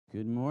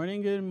Good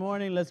morning, good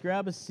morning. Let's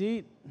grab a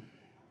seat.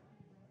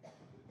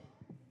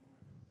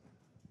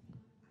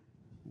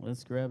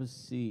 Let's grab a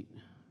seat.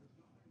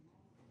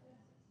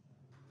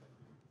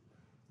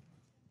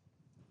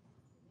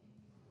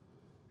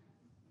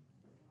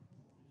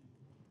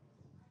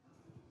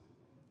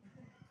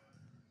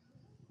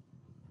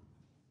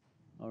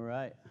 All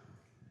right.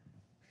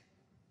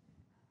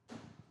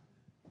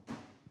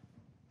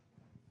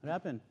 What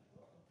happened?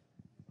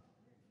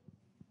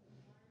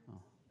 Oh.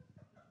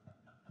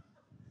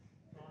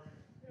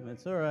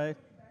 That's all right.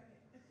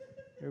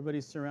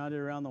 Everybody's surrounded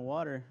around the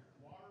water.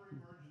 Water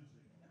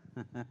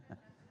emergency.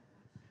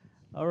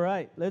 All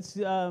right. Let's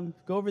go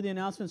over the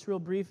announcements real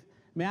brief.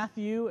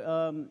 Matthew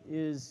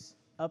is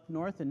up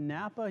north in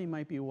Napa. He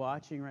might be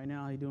watching right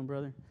now. How you doing,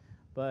 brother?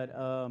 But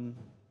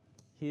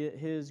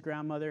his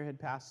grandmother had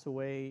passed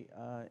away,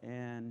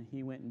 and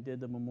he went and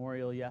did the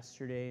memorial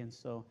yesterday. And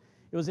so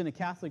it was in a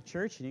Catholic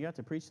church, and he got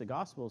to preach the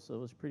gospel, so it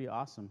was pretty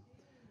awesome.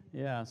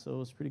 Yeah, so it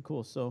was pretty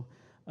cool. So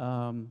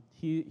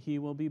he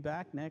will be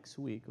back next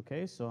week,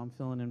 okay? So I'm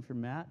filling in for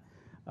Matt.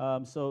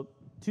 So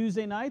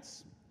Tuesday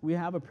nights, we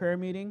have a prayer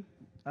meeting,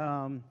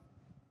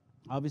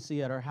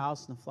 obviously at our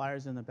house, and the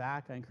flyers in the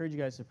back. I encourage you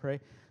guys to pray,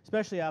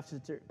 especially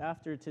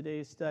after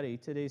today's study.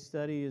 Today's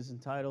study is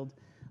entitled,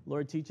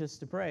 Lord, Teach Us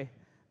to Pray.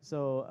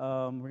 So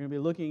we're going to be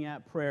looking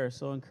at prayer.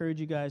 So I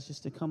encourage you guys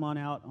just to come on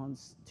out on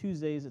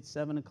Tuesdays at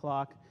 7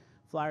 o'clock.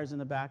 Flyers in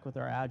the back with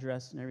our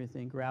address and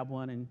everything. Grab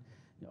one, and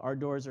our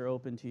doors are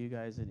open to you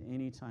guys at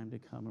any time to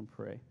come and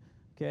pray.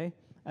 Okay?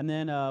 And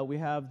then we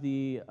have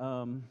the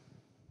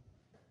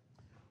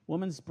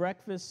Women's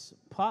Breakfast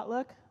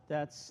Potluck.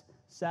 That's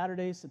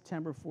Saturday,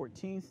 September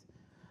 14th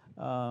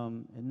at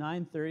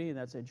 9:30, and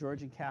that's at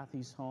George and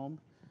Kathy's home.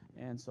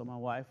 And so my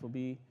wife will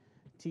be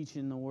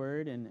teaching the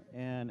Word,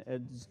 and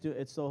it's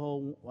the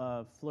whole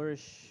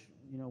Flourish,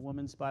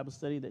 Women's Bible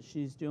study that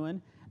she's doing.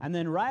 And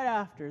then right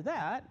after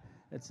that,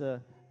 it's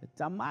a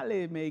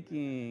tamale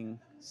making.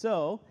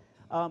 So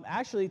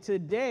actually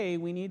today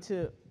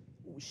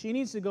she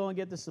needs to go and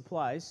get the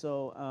supplies.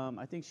 So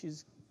I think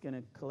she's going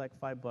to collect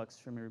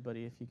 $5 from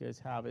everybody if you guys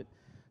have it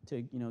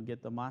to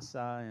get the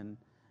masa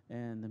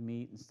and the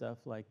meat and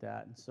stuff like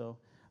that. And so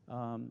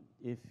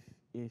if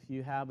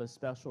you have a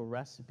special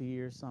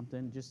recipe or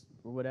something, just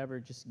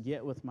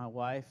get with my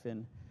wife,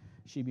 and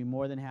she'd be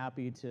more than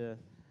happy to.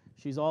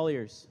 She's all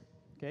ears,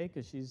 okay?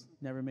 Because she's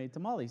never made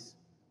tamales,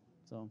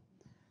 so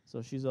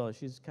she's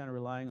kind of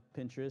relying on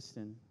Pinterest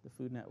and the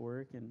Food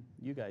Network and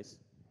you guys,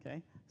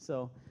 okay?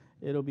 So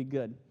it'll be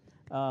good,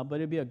 but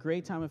it'll be a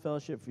great time of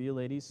fellowship for you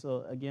ladies.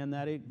 So again,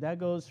 that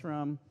goes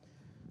from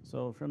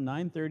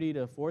 9:30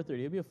 to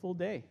 4:30. It'll be a full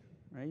day.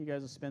 Right, you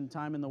guys will spend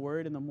time in the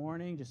Word in the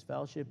morning, just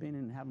fellowshipping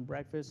and having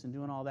breakfast and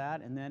doing all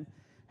that, and then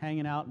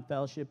hanging out and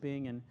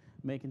fellowshipping and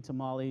making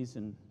tamales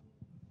and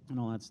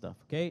all that stuff,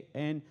 okay?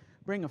 And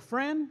bring a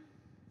friend,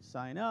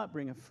 sign up,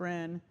 bring a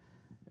friend,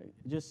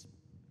 just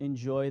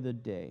enjoy the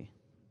day.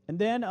 And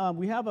then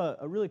we have a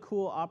really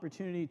cool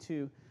opportunity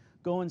to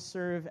go and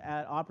serve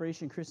at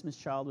Operation Christmas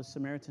Child with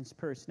Samaritan's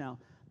Purse. Now,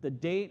 the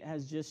date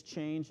has just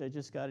changed. I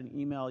just got an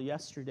email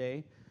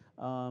yesterday.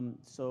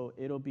 So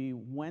it'll be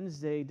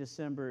Wednesday,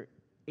 December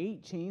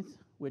 18th,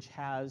 which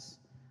has,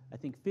 I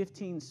think,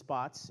 15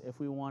 spots if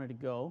we wanted to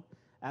go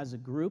as a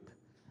group.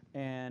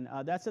 And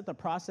that's at the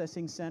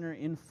processing center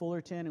in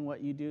Fullerton. And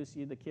what you do is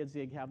the kids,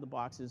 they have the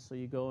boxes. So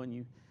you go and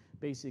you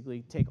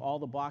basically take all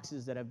the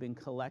boxes that have been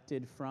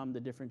collected from the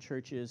different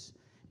churches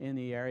in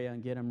the area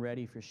and get them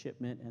ready for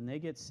shipment. And they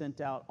get sent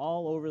out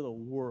all over the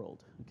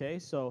world. Okay,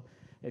 so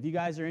if you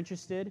guys are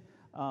interested,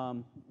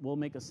 we'll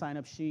make a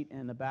sign-up sheet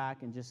in the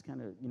back and just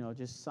kind of,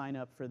 just sign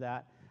up for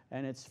that.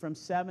 And it's from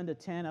 7 to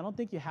 10. I don't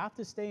think you have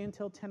to stay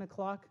until 10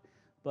 o'clock,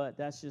 but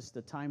that's just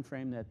the time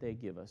frame that they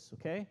give us,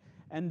 okay?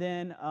 And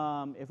then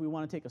if we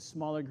want to take a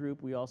smaller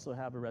group, we also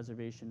have a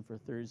reservation for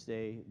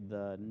Thursday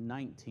the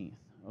 19th,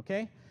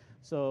 okay?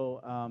 So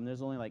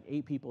there's only like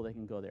 8 people that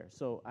can go there.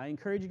 So I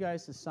encourage you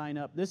guys to sign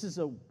up. This is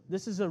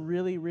a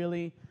really,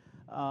 really...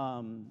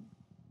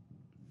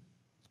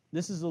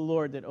 This is the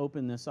Lord that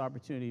opened this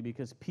opportunity,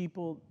 because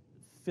people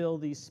fill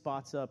these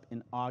spots up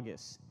in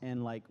August,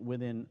 and like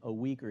within a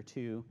week or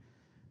two,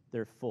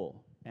 they're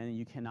full, and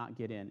you cannot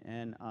get in.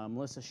 And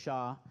Melissa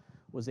Shaw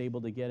was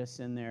able to get us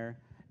in there,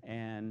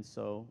 and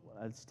so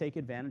let's take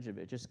advantage of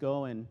it. Just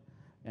go and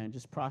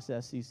just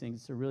process these things.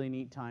 It's a really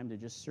neat time to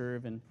just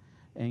serve and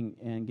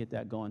get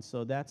that going.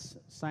 So that's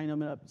sign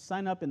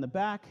up in the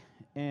back,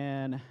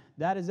 and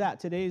that is that.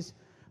 Today's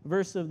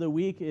verse of the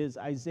week is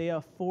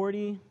Isaiah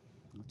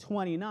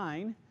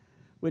 40:29,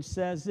 which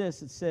says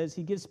this. It says,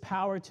 He gives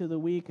power to the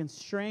weak and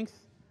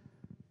strength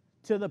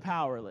to the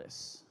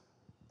powerless.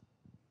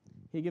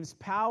 He gives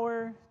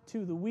power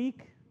to the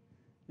weak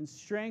and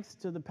strength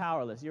to the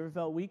powerless. You ever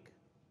felt weak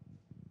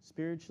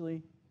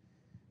spiritually?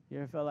 You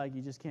ever felt like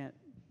you just can't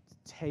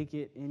take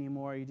it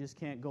anymore? You just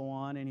can't go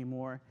on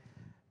anymore?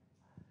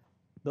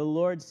 The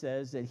Lord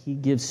says that He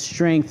gives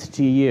strength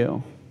to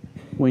you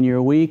when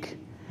you're weak,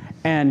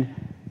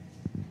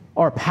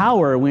 or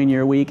power when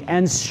you're weak,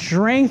 and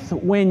strength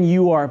when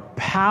you are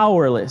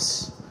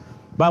powerless.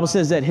 Bible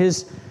says that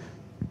his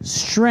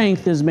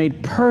strength is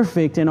made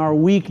perfect in our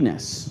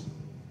weakness.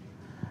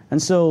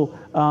 And so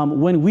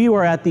when we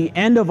are at the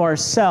end of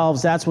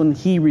ourselves, that's when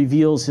he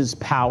reveals his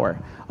power.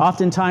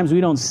 Oftentimes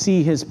we don't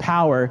see his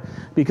power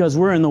because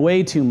we're in the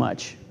way too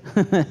much.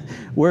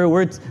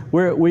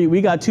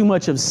 we got too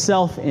much of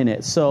self in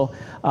it. So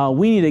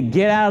we need to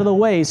get out of the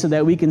way so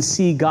that we can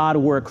see God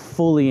work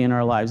fully in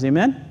our lives.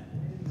 Amen?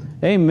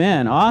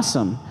 Amen.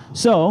 Awesome.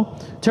 So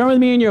turn with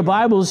me in your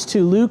Bibles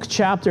to Luke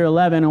chapter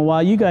 11. And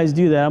while you guys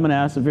do that, I'm going to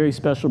ask a very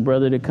special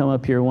brother to come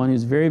up here, one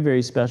who's very,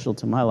 very special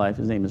to my life.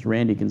 His name is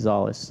Randy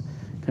Gonzalez.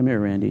 Come here,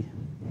 Randy.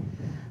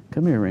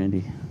 Come here,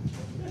 Randy.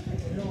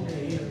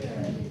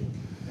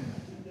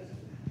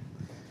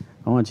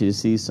 I want you to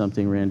see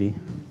something, Randy.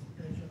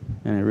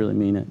 And I really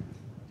mean it.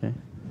 Okay?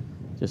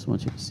 Just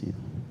want you to see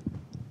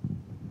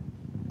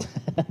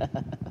it.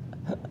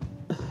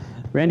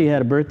 Randy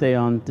had a birthday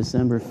on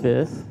December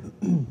 5th.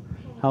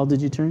 How old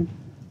did you turn?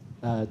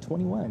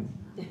 21.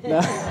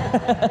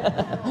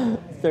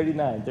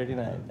 39.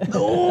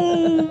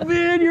 Oh,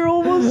 man, you're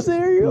almost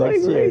there. You're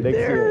next like year, right next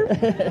there.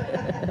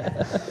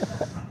 Year.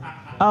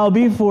 I'll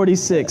be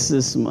 46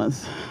 this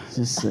month,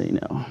 just so you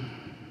know.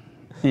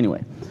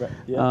 Anyway. Right,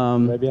 yeah,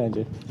 right behind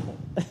you.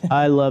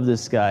 I love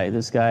this guy.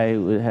 This guy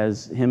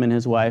him and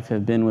his wife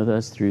have been with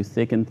us through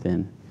thick and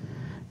thin.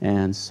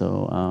 And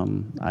so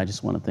I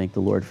just want to thank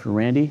the Lord for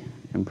Randy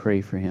and pray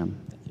for him.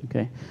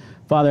 Okay?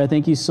 Father, I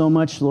thank you so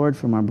much, Lord,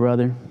 for my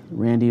brother,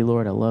 Randy,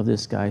 Lord. I love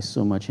this guy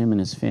so much, him and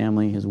his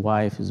family, his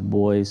wife, his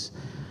boys.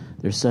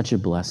 They're such a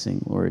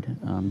blessing, Lord.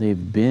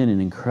 They've been an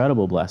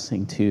incredible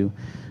blessing to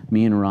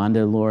me and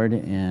Rhonda, Lord,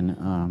 and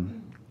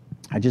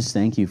I just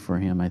thank you for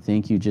him. I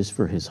thank you just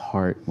for his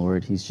heart,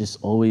 Lord. He's just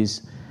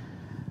always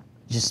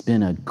just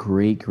been a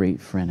great,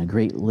 great friend, a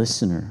great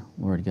listener,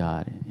 Lord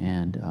God,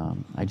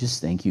 and I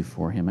just thank you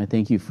for him. I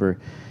thank you for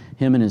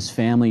him and his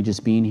family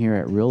just being here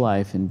at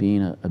Realife and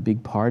being a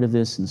big part of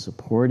this and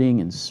supporting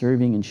and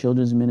serving in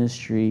children's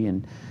ministry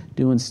and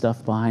doing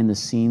stuff behind the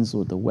scenes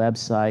with the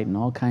website and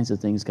all kinds of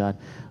things, God.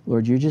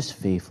 Lord, you're just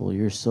faithful.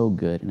 You're so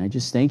good. And I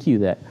just thank you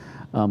that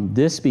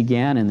this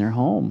began in their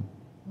home.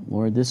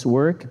 Lord, this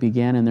work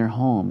began in their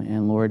home.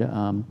 And Lord,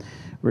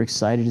 we're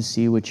excited to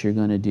see what you're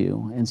going to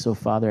do. And so,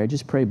 Father, I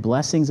just pray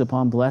blessings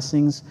upon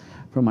blessings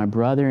for my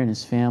brother and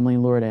his family.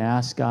 Lord, I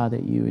ask, God,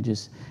 that you would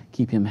just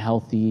keep him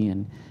healthy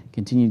and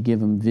continue to give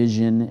him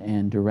vision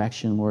and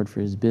direction, Lord, for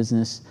his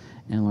business.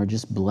 And, Lord,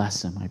 just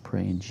bless him, I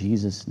pray, in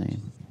Jesus'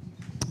 name.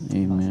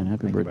 Amen. Awesome.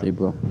 Happy birthday,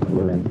 bro.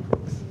 Amen.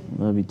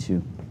 Love you,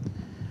 too.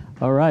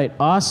 All right.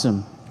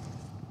 Awesome.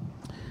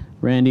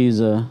 Randy's,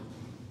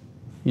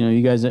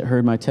 you guys that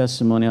heard my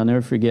testimony, I'll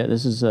never forget.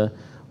 This is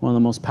one of the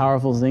most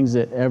powerful things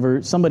that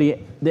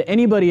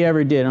anybody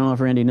ever did. I don't know if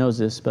Randy knows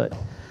this, but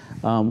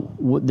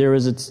there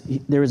was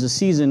a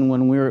season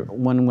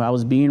when I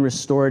was being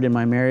restored in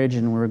my marriage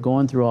and we were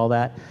going through all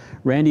that.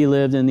 Randy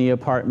lived in the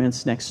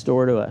apartments next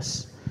door to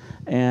us,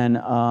 and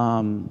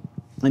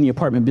in the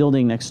apartment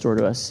building next door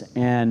to us.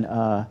 And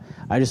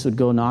I just would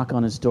go knock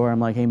on his door. I'm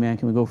like, hey man,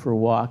 can we go for a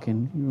walk?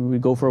 And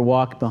we'd go for a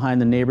walk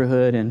behind the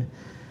neighborhood, and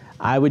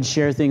I would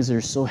share things that are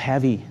so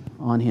heavy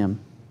on him,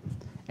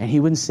 and he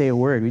wouldn't say a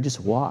word. We'd just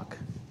walk.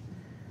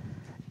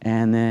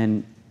 And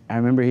then I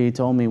remember he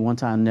told me one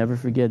time, I'll never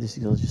forget this,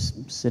 he goes,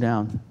 just sit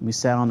down. We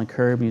sat on the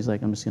curb, and he's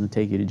like, I'm just going to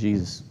take you to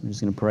Jesus. I'm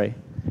just going to pray.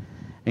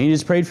 And he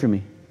just prayed for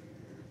me.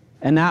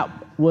 And that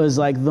was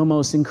like the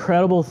most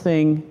incredible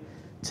thing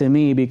to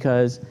me,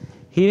 because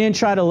he didn't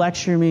try to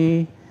lecture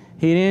me.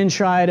 He didn't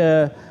try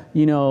to,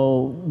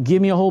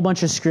 give me a whole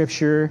bunch of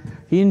scripture.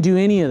 He didn't do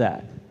any of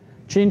that.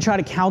 He didn't try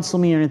to counsel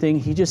me or anything.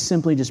 He just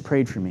simply just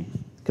prayed for me.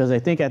 Because I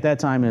think at that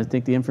time,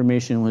 the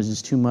information was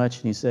just too much.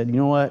 And he said, you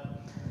know what?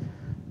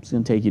 I'm just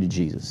going to take you to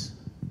Jesus.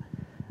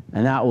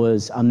 And that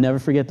was, I'll never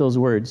forget those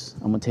words.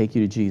 I'm going to take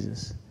you to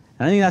Jesus.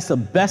 And I think that's the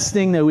best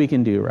thing that we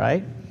can do,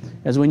 right?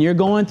 As when you're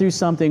going through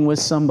something with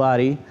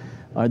somebody,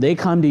 or they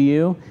come to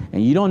you,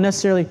 and you don't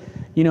necessarily,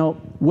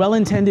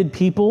 well-intended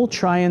people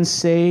try and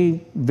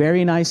say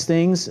very nice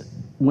things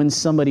when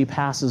somebody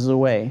passes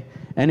away.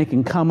 And it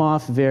can come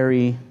off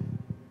very,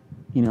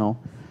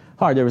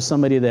 hard. There was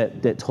somebody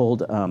that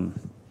told,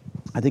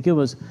 I think it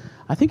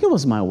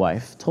was my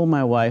wife, told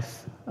my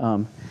wife,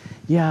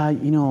 yeah,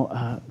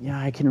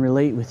 I can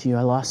relate with you.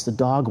 I lost a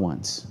dog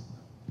once.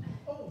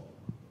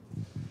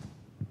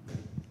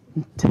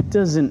 That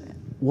doesn't,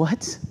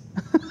 what?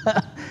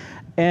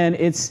 And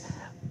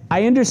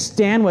I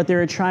understand what they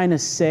were trying to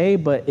say,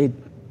 but it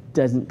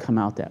doesn't come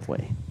out that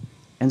way.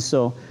 And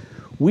so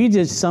we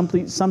just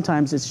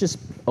sometimes it's just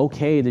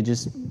okay to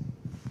just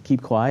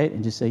keep quiet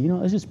and just say,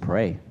 let's just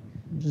pray.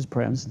 Just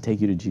pray. I'm just going to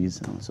take you to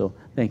Jesus. So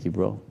thank you,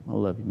 bro. I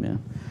love you,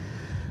 man.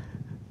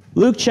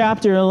 Luke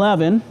chapter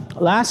 11.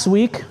 Last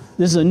week,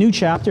 this is a new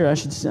chapter.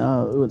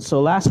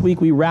 So last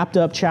week we wrapped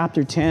up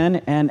chapter 10,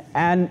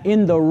 and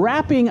in the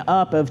wrapping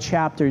up of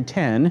chapter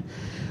 10,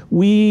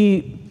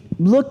 we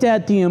looked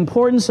at the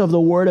importance of the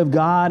Word of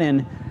God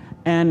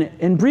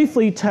and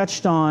briefly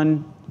touched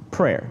on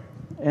prayer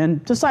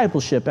and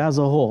discipleship as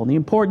a whole, the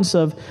importance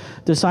of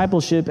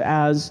discipleship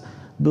as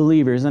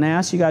believers. And I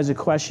asked you guys a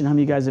question, how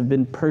many of you guys have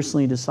been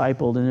personally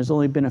discipled? And there's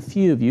only been a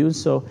few of you.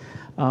 So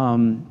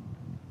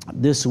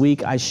this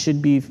week I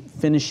should be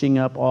finishing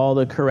up all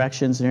the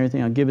corrections and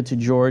everything. I'll give it to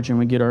George and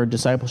we get our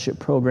discipleship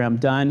program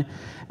done.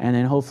 And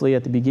then hopefully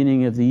at the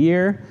beginning of the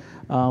year,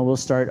 we'll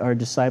start our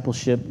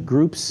discipleship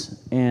groups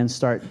and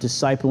start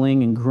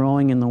discipling and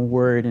growing in the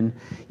Word. And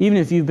even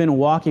if you've been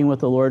walking with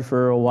the Lord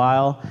for a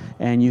while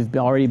and you've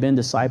already been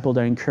discipled,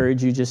 I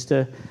encourage you just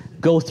to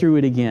go through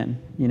it again,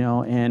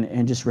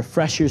 and just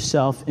refresh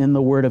yourself in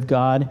the Word of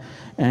God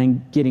and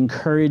get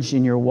encouraged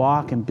in your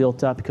walk and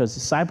built up, because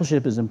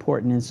discipleship is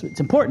important. It's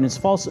important. It's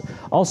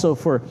also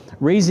for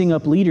raising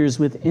up leaders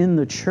within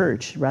the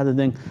church rather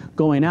than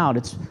going out.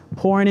 It's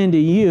pouring into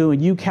you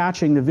and you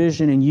catching the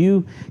vision and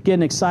you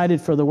getting excited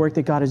for the work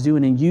that God is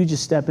doing and you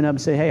just stepping up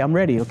and say, hey, I'm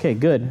ready. Okay,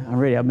 good. I'm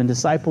ready. I've been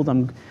discipled.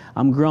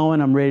 I'm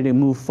growing. I'm ready to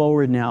move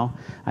forward now.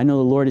 I know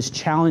the Lord is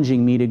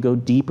challenging me to go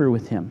deeper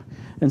with Him.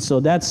 And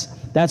so that's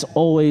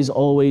always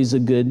a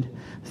good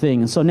thing.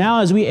 And so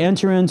now as we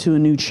enter into a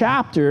new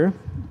chapter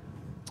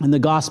in the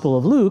Gospel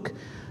of Luke,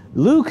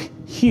 Luke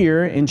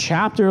here in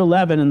chapter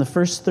 11, in the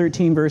first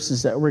 13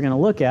 verses that we're going to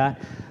look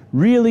at,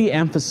 really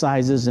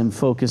emphasizes and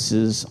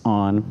focuses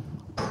on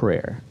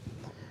prayer.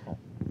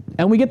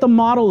 And we get the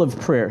model of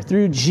prayer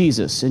through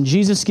Jesus. And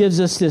Jesus gives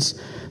us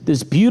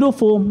this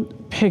beautiful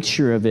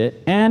picture of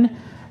it. And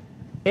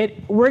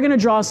we're going to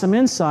draw some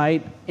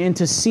insight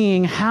into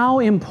seeing how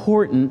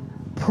important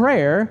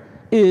prayer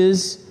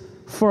is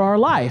for our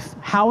life,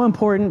 how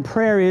important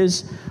prayer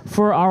is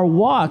for our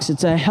walks.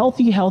 It's a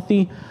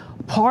healthy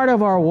part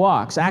of our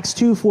walks. Acts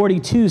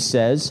 2:42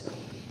 says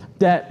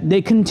that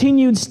they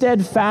continued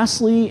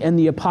steadfastly in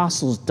the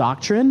apostles'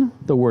 doctrine,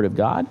 the Word of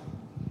God,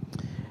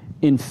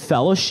 in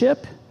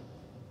fellowship,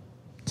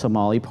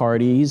 tamale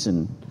parties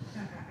and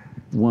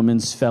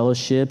women's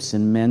fellowships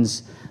and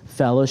men's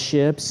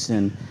fellowships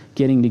and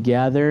getting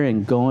together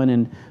and going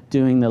and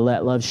doing the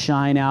Let Love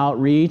Shine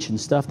outreach and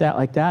stuff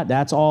like that.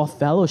 That's all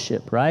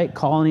fellowship, right?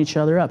 Calling each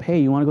other up.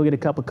 Hey, you want to go get a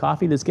cup of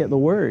coffee? Let's get the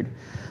Word.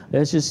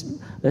 Let's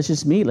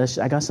just meet.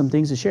 I got some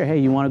things to share. Hey,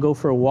 you want to go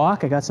for a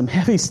walk? I got some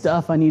heavy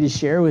stuff I need to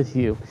share with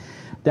you.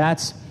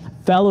 That's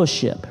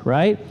fellowship,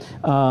 right?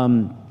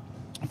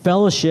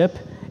 Fellowship,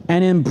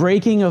 and in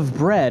breaking of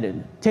bread,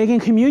 and taking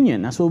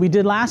communion. That's what we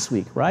did last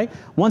week, right?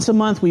 Once a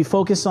month we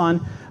focus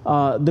on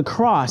the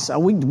cross.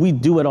 We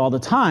do it all the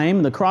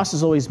time. The cross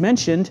is always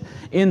mentioned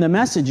in the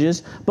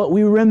messages, but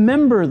we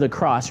remember the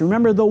cross.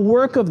 Remember the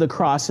work of the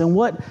cross and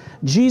what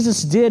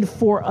Jesus did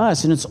for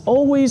us. And it's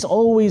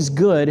always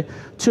good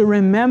to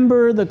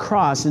remember the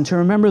cross and to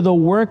remember the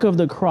work of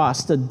the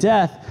cross, the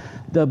death,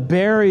 the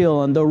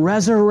burial, and the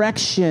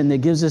resurrection that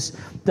gives us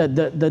the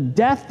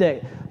death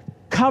that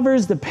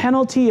covers the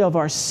penalty of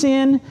our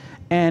sin,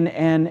 and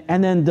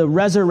then the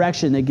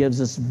resurrection that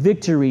gives us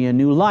victory and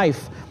new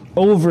life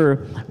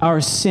over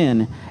our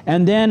sin.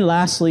 And then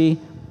lastly,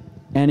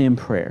 and in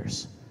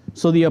prayers.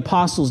 So the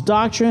apostles'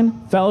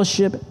 doctrine,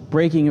 fellowship,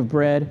 breaking of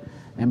bread,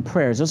 and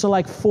prayers. Those are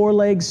like 4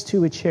 legs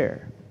to a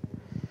chair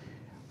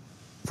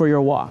for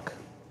your walk.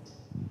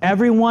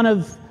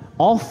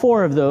 All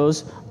 4 of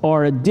those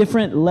are a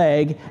different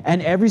leg,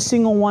 and every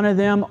single one of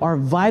them are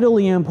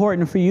vitally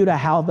important for you to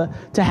have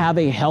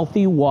a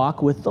healthy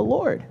walk with the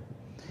Lord.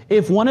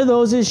 If one of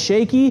those is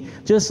shaky,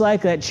 just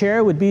like that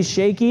chair would be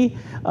shaky,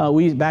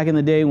 back in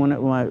the day when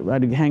I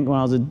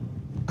was a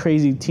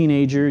crazy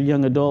teenager,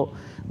 young adult,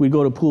 we'd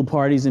go to pool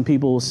parties and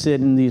people would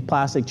sit in these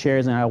plastic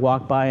chairs, and I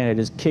walk by and I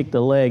just kick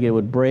the leg, it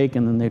would break,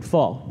 and then they'd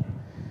fall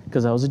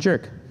because I was a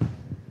jerk.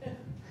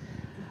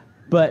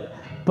 But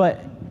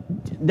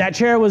that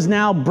chair was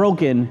now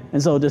broken,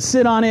 and so to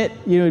sit on it,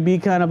 you would be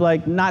kind of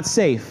like not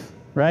safe,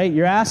 right?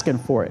 You're asking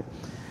for it.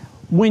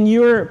 When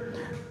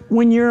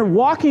you're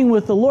walking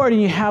with the Lord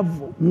and you have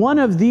one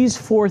of these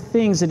 4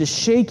 things that is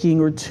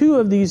shaking, or 2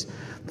 of these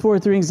 4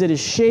 things that is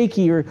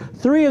shaky, or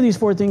 3 of these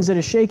 4 things that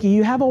is shaky,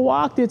 you have a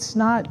walk that's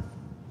not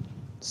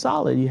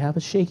solid. You have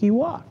a shaky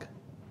walk.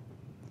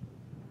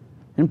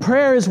 And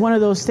prayer is one of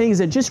those things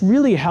that just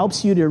really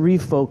helps you to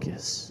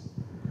refocus.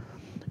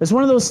 It's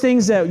one of those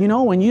things that,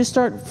 when you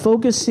start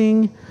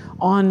focusing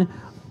on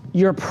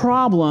your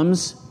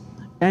problems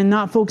and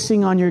not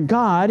focusing on your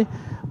God,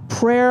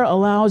 prayer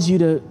allows you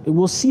to,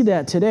 we'll see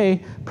that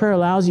today, prayer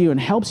allows you and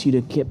helps you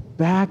to get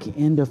back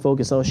into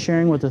focus. I was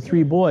sharing with the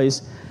 3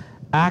 boys,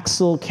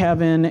 Axel,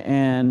 Kevin,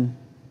 and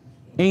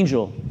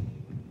Angel,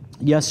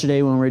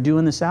 yesterday when we were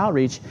doing this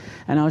outreach,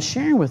 and I was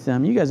sharing with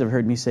them. You guys have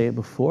heard me say it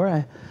before.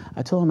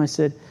 I told them, I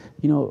said,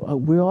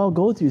 we all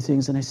go through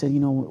things, and I said,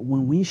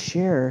 when we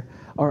share,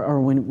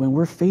 or when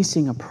we're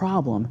facing a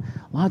problem,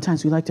 a lot of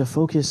times we like to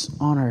focus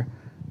on our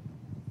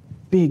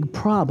big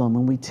problem,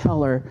 and we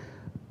tell our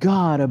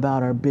God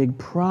about our big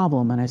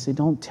problem. And I say,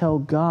 don't tell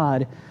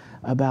God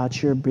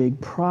about your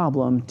big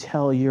problem.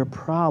 Tell your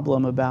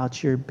problem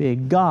about your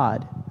big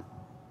God.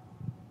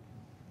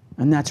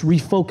 And that's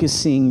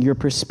refocusing your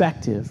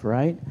perspective,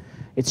 right?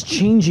 It's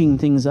changing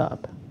things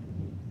up.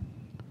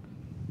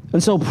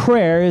 And so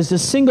prayer is the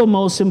single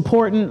most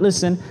important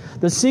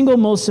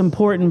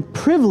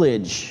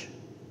privilege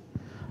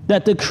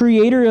that the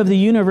creator of the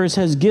universe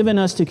has given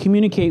us to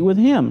communicate with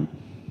him,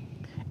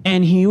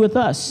 and he with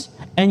us.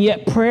 And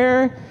yet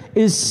prayer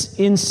is,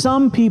 in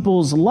some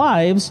people's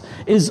lives,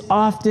 is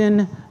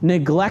often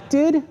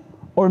neglected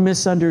or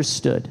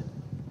misunderstood.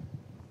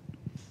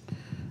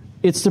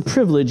 It's the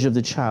privilege of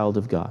the child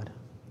of God.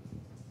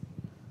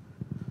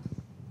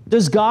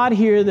 Does God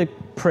hear the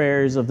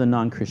prayers of the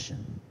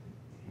non-Christian?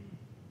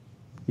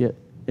 Yeah.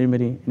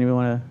 Anybody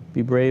want to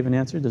be brave and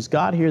answer? Does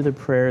God hear the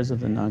prayers of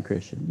the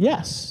non-Christian?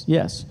 Yes,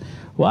 yes.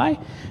 Why?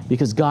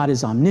 Because God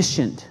is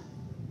omniscient.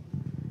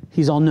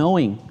 He's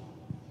all-knowing.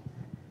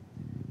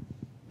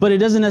 But it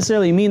doesn't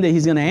necessarily mean that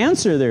he's going to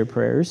answer their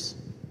prayers,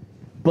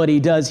 but he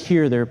does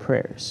hear their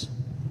prayers.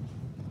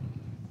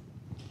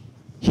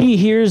 He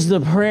hears the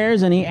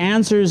prayers and he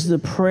answers the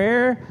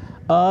prayer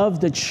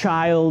of the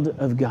child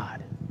of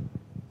God.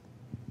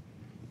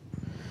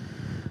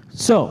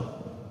 So,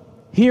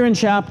 here in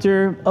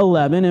chapter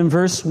 11, in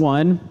verse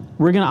 1,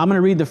 I'm going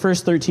to read the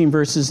first 13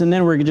 verses, and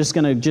then we're just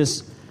going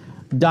to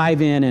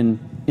dive in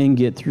and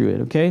get through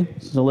it, okay?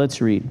 So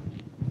let's read.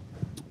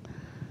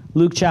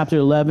 Luke chapter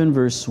 11,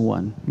 verse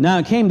 1. Now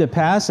it came to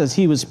pass, as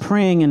he was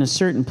praying in a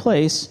certain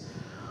place,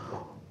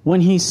 when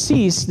he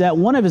ceased, that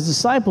one of his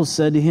disciples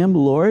said to him,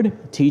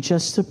 Lord, teach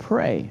us to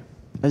pray,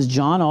 as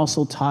John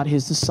also taught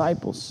his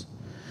disciples.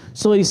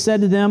 So he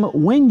said to them,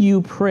 when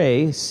you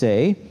pray,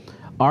 say,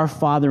 Our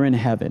Father in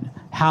heaven,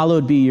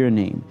 hallowed be your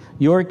name.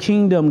 Your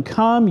kingdom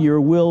come,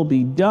 your will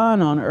be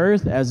done on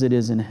earth as it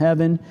is in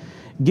heaven.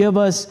 Give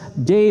us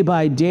day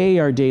by day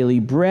our daily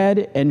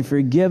bread, and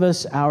forgive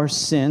us our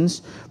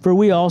sins, for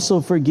we also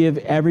forgive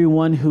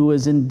everyone who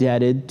is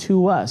indebted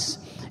to us.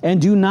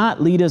 And do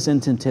not lead us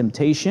into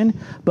temptation,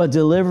 but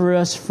deliver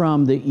us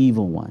from the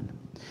evil one.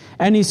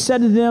 And he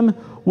said to them,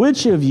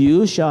 which of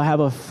you shall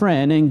have a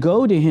friend, and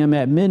go to him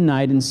at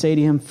midnight, and say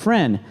to him,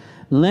 Friend,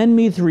 lend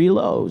me 3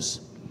 loaves.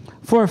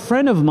 For a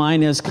friend of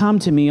mine has come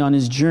to me on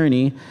his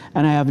journey,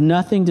 and I have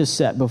nothing to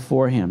set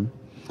before him.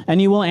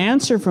 And he will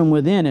answer from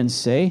within and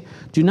say,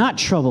 Do not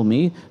trouble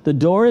me, the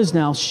door is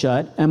now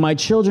shut, and my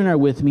children are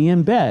with me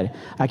in bed.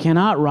 I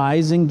cannot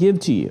rise and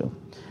give to you.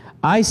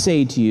 I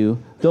say to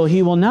you, though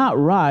he will not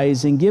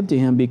rise and give to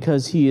him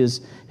because he is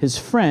his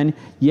friend,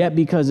 yet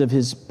because of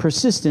his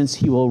persistence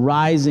he will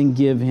rise and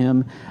give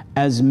him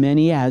as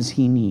many as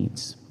he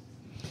needs.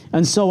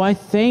 And so I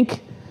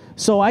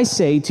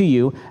say to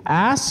you,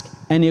 ask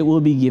and it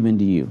will be given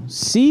to you.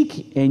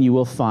 Seek and you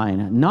will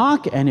find.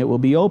 Knock and it will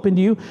be opened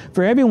to you.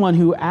 For everyone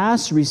who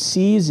asks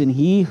receives, and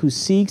he who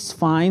seeks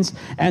finds,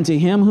 and to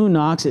him who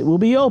knocks it will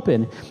be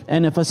open.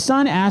 And if a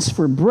son asks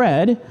for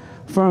bread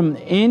from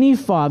any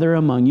father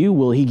among you,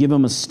 will he give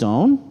him a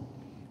stone?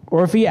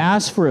 Or if he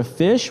asks for a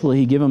fish, will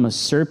he give him a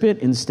serpent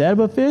instead of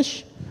a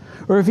fish?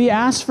 Or if he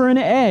asks for an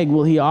egg,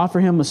 will he offer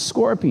him a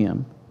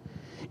scorpion?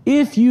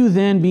 If you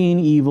then, being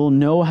evil,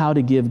 know how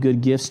to give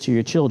good gifts to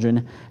your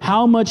children,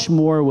 how much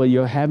more will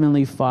your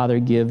heavenly Father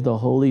give the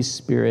Holy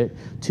Spirit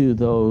to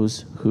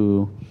those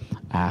who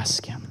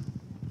ask him?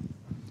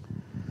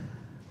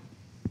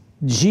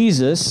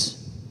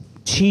 Jesus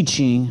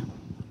teaching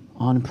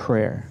on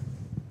prayer.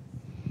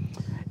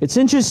 It's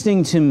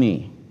interesting to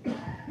me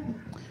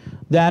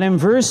that in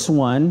verse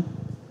 1,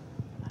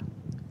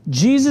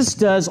 Jesus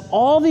does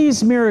all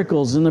these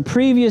miracles in the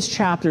previous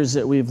chapters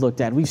that we've looked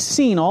at. We've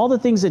seen all the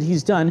things that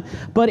he's done.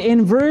 But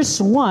in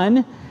verse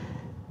 1,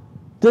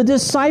 the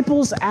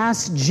disciples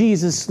asked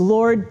Jesus,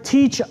 Lord,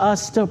 teach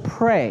us to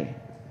pray.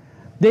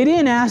 They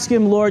didn't ask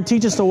him, Lord,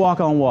 teach us to walk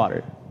on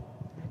water.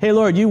 Hey,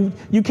 Lord, you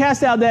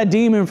cast out that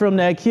demon from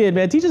that kid,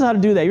 man. Teach us how to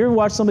do that. You ever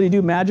watch somebody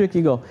do magic?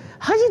 You go,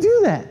 how'd you do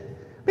that?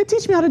 Man,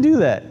 teach me how to do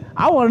that.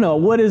 I want to know,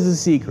 what is the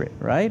secret,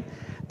 right?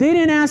 They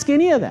didn't ask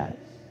any of that.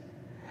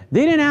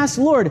 They didn't ask,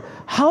 Lord,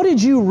 how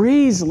did you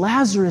raise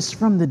Lazarus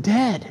from the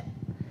dead?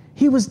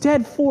 He was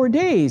dead 4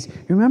 days.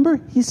 Remember,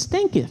 he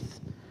stinketh.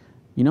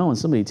 You know when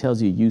somebody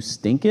tells you, you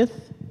stinketh,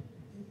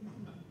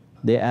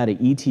 they add an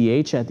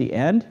ETH at the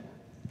end,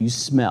 you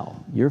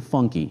smell. You're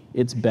funky.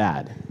 It's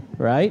bad,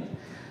 right?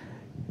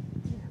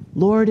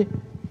 Lord,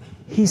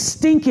 he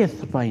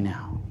stinketh by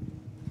now.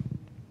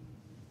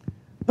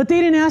 But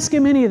they didn't ask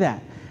him any of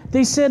that.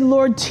 They said,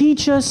 Lord,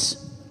 teach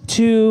us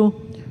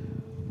to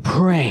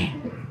pray.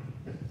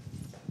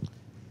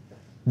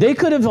 They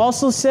could have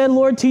also said,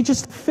 Lord, teach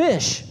us to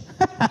fish,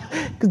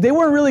 because they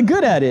weren't really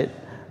good at it,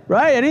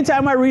 right?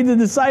 Anytime I read the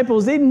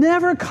disciples, they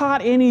never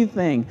caught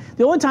anything.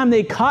 The only time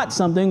they caught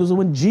something was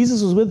when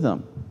Jesus was with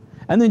them.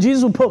 And then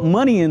Jesus would put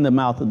money in the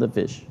mouth of the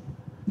fish.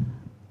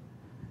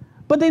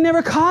 But they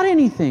never caught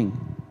anything.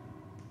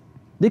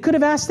 They could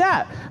have asked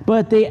that.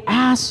 But they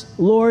asked,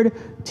 Lord,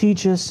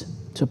 teach us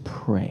to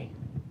pray.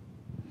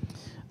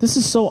 This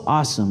is so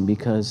awesome,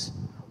 because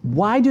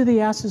why do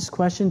they ask this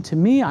question? To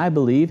me, I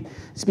believe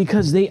it's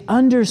because they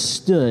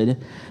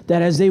understood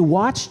that as they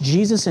watched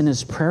Jesus in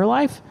his prayer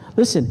life,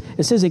 listen,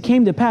 it says it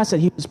came to pass that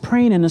he was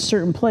praying in a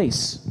certain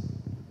place.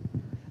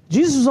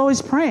 Jesus was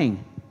always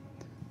praying.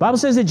 The Bible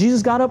says that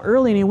Jesus got up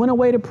early and he went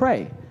away to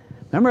pray.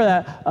 Remember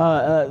that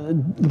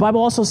the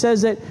Bible also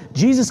says that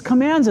Jesus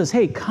commands us,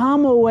 hey,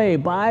 come away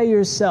by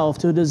yourself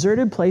to a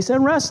deserted place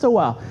and rest a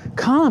while.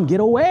 Come, get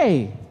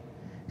away.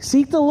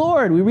 Seek the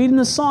Lord. We read in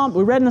the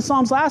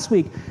Psalms last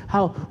week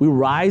how we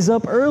rise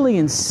up early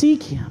and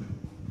seek Him.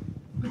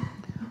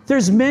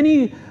 There's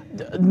many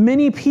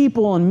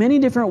people in many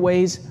different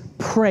ways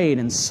prayed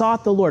and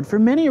sought the Lord for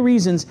many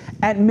reasons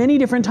at many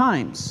different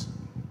times.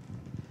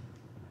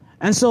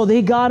 And so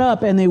they got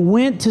up and they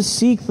went to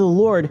seek the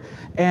Lord.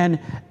 They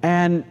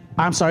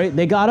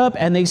got up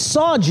and they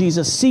saw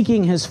Jesus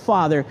seeking His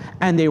Father,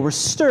 and they were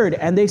stirred,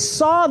 and they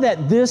saw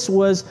that this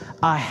was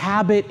a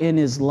habit in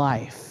His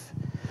life.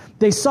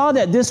 They saw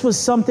that this was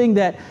something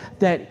that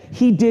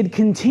He did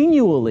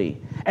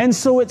continually. And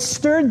so it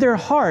stirred their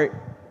heart,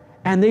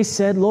 and they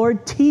said,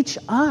 Lord, teach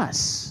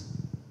us.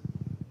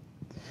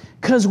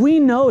 Because we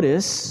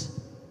notice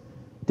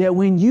that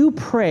when you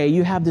pray,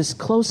 you have this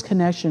close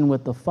connection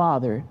with the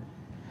Father.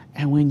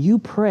 And when you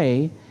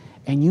pray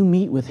and you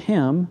meet with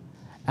Him,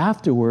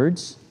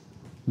 afterwards,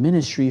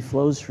 ministry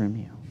flows from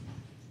you.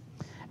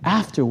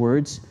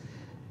 Afterwards,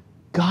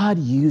 God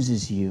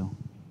uses you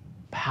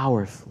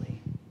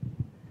powerfully.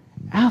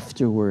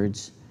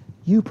 Afterwards,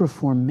 you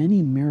perform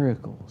many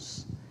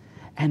miracles.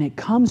 And it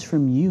comes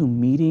from you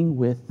meeting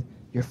with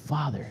your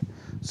Father.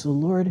 So,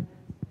 Lord,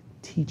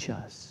 teach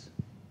us.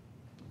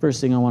 First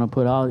thing I want to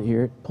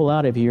pull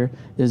out of here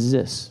is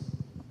this.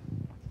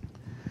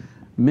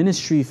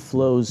 Ministry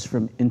flows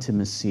from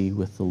intimacy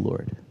with the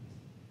Lord.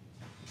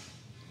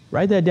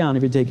 Write that down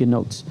if you're taking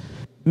notes.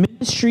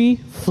 Ministry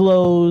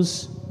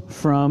flows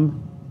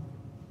from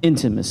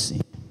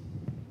intimacy.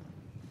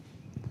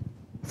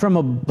 From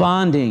a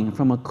bonding,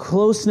 from a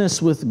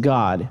closeness with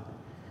God.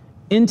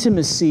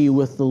 Intimacy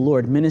with the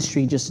Lord.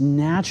 Ministry just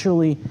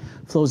naturally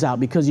flows out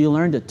because you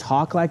learn to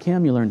talk like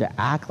Him, you learn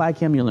to act like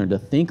Him, you learn to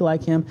think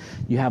like Him,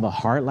 you have a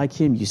heart like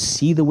Him, you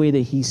see the way that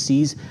He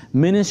sees.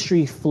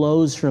 Ministry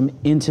flows from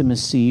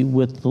intimacy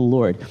with the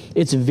Lord.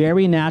 It's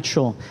very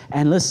natural,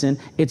 and listen,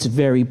 it's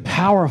very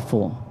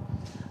powerful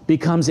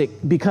because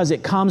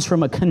it comes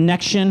from a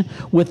connection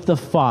with the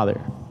Father.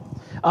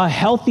 A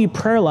healthy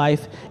prayer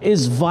life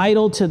is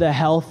vital to the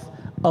health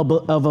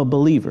of a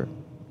believer.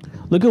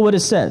 Look at what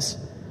it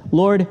says.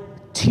 Lord,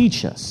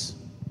 teach us.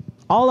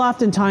 I'll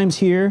oftentimes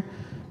hear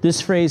this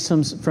phrase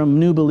from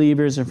new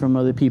believers or from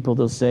other people.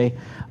 They'll say,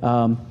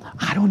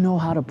 I don't know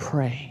how to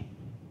pray.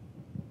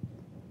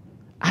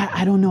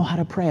 I don't know how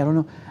to pray. I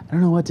don't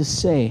know what to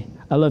say.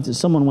 I love that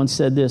someone once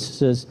said this. It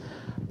says,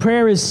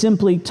 prayer is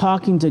simply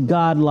talking to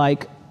God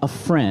like a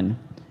friend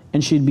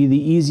and should be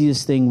the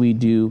easiest thing we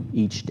do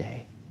each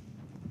day.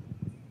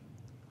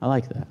 I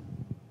like that.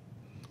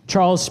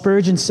 Charles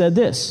Spurgeon said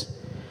this.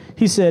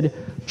 He said,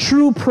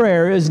 true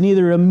prayer is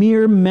neither a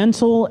mere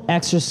mental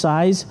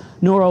exercise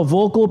nor a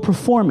vocal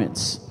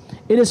performance.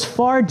 It is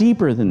far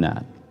deeper than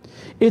that.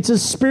 It's a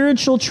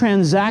spiritual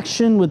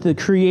transaction with the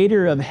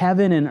Creator of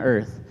heaven and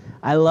earth.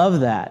 I love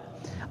that.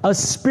 A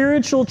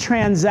spiritual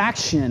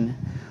transaction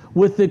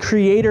with the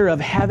Creator of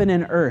heaven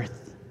and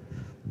earth.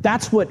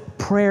 That's what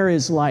prayer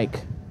is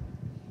like.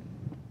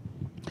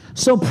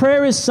 So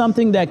prayer is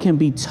something that can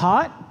be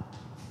taught,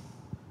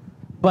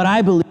 but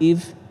I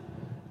believe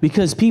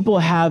because people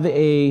have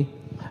a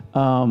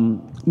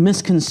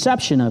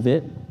misconception of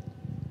it,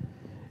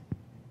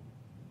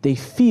 they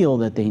feel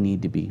that they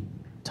need to be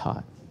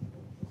taught.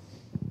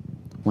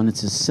 When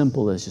it's as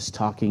simple as just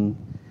talking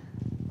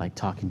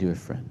to a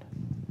friend.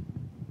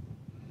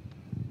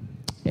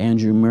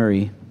 Andrew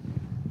Murray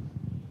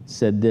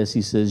said this.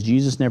 He says,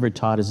 Jesus never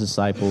taught His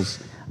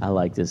disciples. I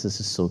like this. This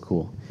is so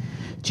cool.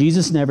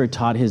 Jesus never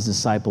taught His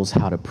disciples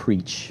how to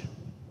preach,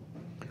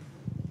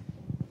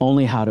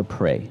 only how to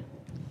pray.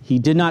 He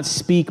did not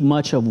speak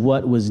much of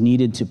what was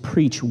needed to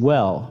preach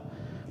well,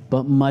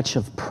 but much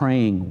of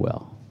praying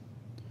well.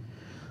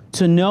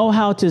 To know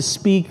how to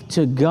speak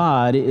to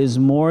God is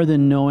more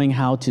than knowing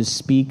how to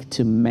speak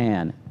to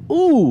man.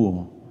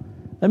 Ooh,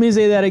 let me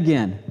say that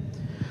again.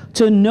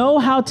 To know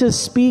how to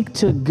speak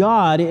to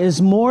God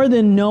is more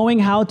than knowing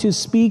how to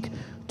speak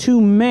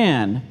to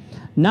man.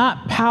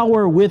 Not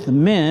power with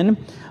men,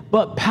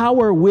 but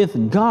power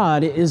with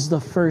God is the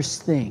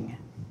first thing.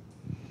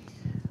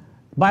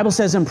 The Bible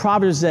says in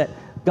Proverbs that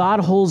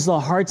God holds the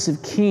hearts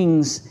of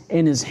kings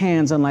in His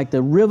hands, and like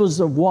the rivers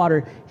of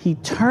water, He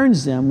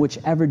turns them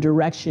whichever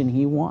direction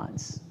He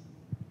wants.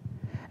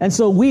 And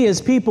so we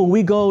as people,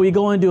 we go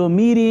into a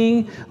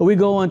meeting, or we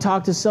go and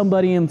talk to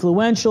somebody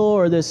influential,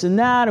 or this and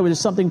that, or there's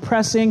something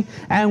pressing,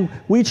 and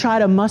we try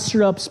to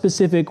muster up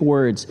specific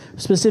words,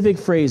 specific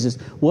phrases.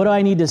 What do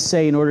I need to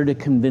say in order to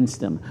convince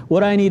them?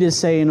 What do I need to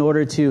say in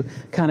order to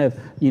kind of,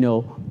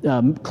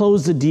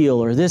 close the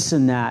deal, or this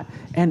and that?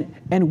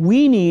 And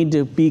we need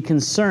to be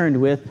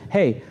concerned with,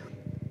 hey,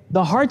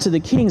 the hearts of the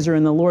kings are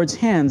in the Lord's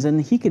hands,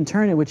 and He can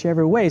turn it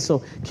whichever way.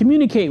 So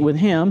communicate with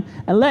Him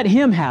and let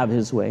Him have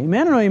His way.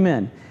 Amen or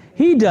amen?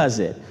 He does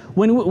it.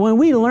 When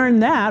we learn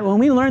that, when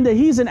we learn that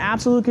He's in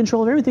absolute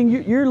control of everything,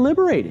 you're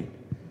liberated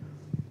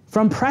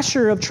from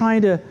pressure of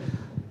trying to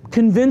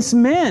convince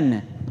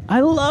men I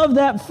love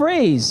that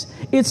phrase.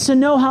 It's to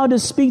know how to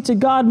speak to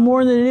God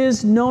more than it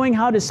is knowing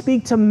how to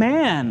speak to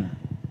man.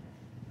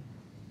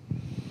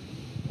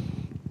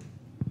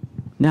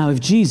 Now, if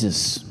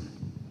Jesus,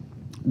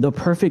 the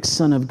perfect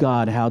Son of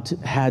God,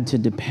 had to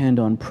depend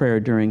on prayer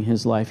during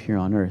his life here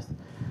on earth,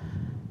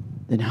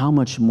 then how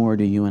much more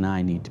do you and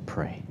I need to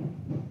pray?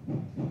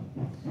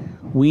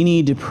 We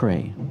need to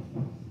pray.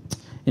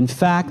 In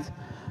fact,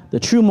 the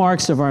true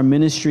marks of our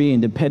ministry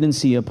and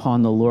dependency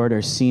upon the Lord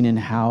are seen in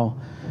how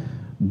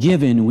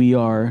given we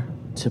are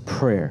to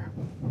prayer.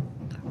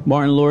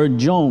 Martin Lloyd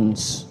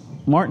Jones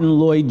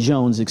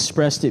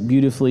expressed it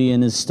beautifully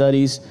in his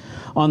studies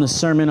on the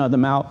Sermon on the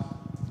Mount.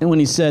 And when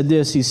he said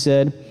this, he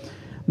said,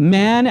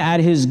 "Man at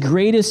his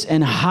greatest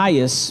and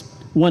highest,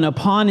 when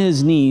upon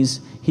his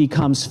knees, he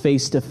comes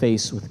face to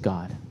face with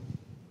God."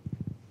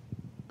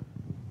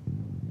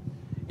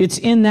 It's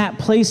in that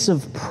place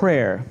of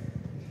prayer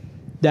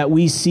that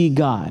we see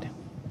God.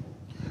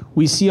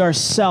 We see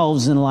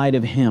ourselves in light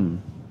of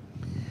him.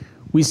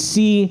 We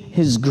see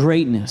his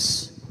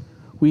greatness.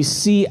 We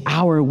see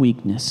our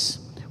weakness.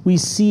 We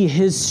see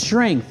his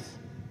strength.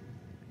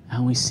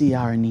 And we see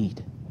our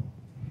need.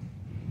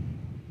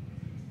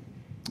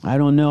 I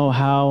don't know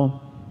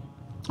how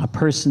a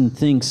person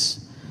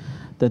thinks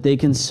that they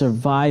can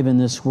survive in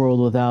this world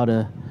without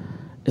an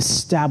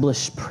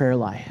established prayer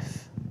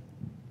life.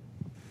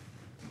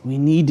 We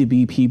need to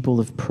be people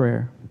of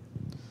prayer.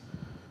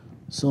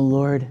 So,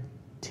 Lord,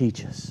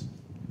 teach us.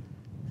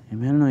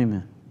 Amen and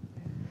amen.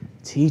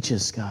 Teach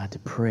us, God, to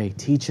pray.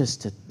 Teach us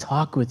to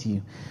talk with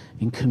you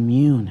and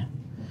commune.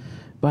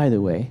 By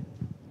the way,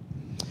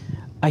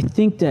 I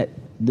think that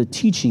the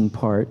teaching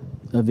part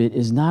of it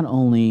is not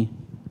only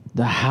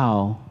the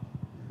how,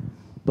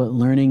 but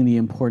learning the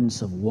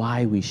importance of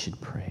why we should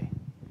pray.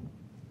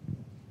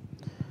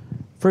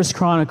 1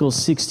 Chronicles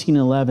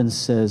 16:11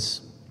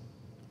 says,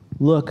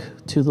 "Look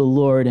to the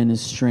Lord and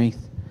his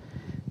strength.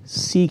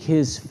 Seek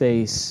his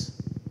face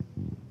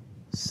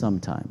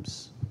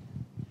sometimes."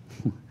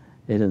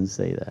 It doesn't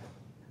say that.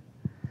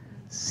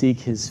 Seek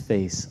his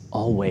face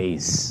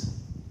always.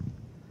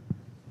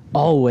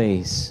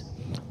 Always.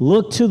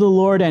 Look to the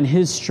Lord and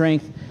his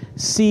strength.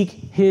 Seek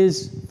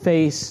his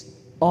face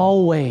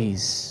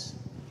always.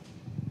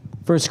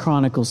 1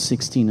 Chronicles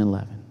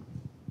 16:11.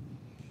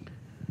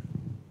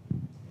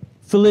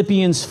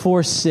 Philippians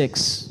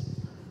 4:6.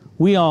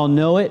 We all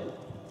know it,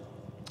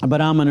 but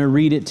I'm going to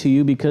read it to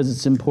you because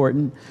it's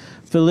important.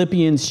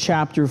 Philippians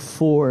chapter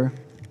 4,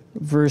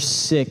 verse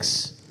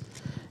 6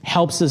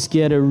 helps us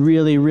get a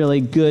really, really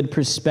good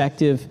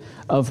perspective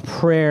of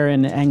prayer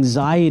and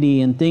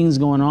anxiety and things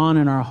going on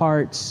in our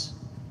hearts.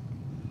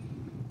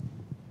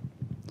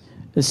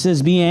 It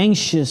says, "Be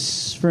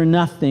anxious for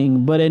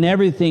nothing, but in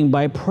everything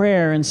by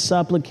prayer and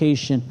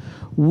supplication,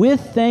 with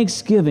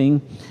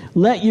thanksgiving,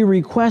 let your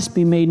requests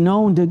be made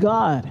known to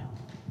God.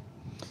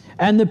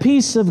 And the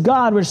peace of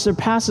God, which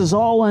surpasses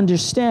all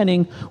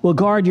understanding, will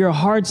guard your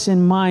hearts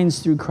and minds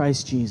through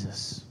Christ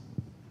Jesus."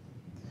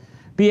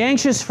 Be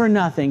anxious for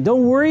nothing.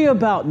 Don't worry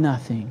about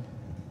nothing.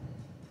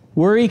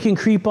 Worry can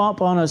creep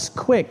up on us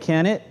quick,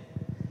 can it?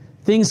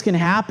 Things can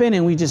happen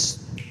and we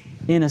just,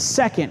 in a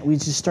second, we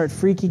just start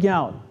freaking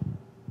out.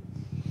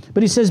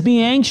 But he says,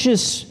 be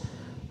anxious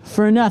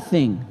for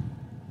nothing,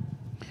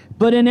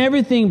 but in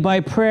everything by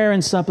prayer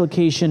and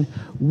supplication,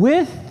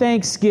 with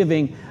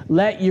thanksgiving,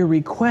 let your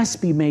requests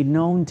be made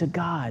known to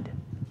God.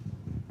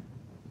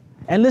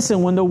 And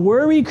listen, when the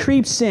worry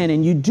creeps in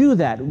and you do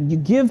that,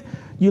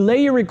 you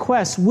lay your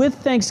requests with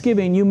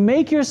thanksgiving, you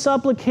make your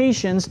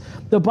supplications,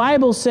 the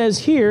Bible says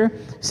here,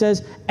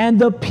 and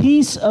the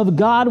peace of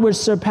God which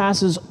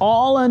surpasses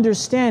all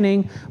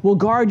understanding will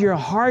guard your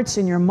hearts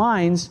and your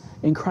minds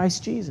in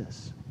Christ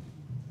Jesus.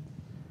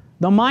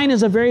 The mind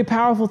is a very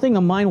powerful thing.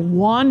 The mind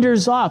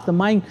wanders off. The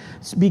mind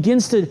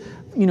begins to,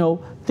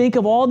 think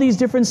of all these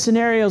different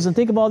scenarios and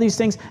think of all these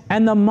things,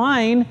 and the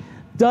mind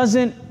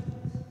doesn't,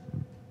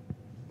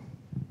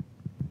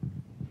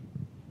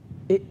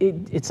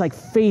 it's like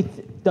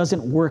faith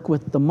doesn't work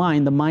with the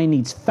mind. The mind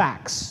needs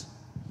facts,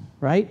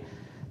 right?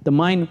 The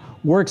mind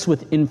works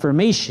with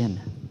information.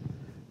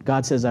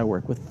 God says, I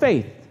work with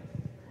faith.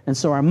 And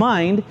so our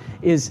mind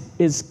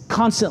is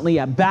constantly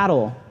at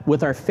battle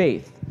with our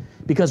faith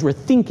because we're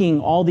thinking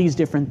all these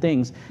different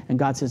things. And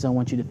God says, I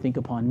want you to think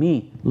upon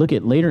me. Look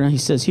at later, he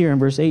says here in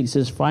verse 8, he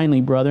says,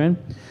 finally, brethren,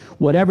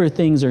 whatever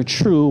things are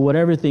true,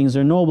 whatever things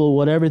are noble,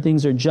 whatever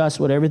things are just,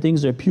 whatever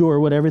things are pure,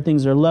 whatever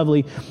things are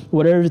lovely,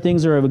 whatever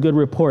things are of a good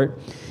report,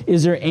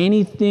 is there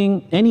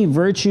anything, any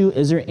virtue,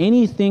 is there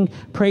anything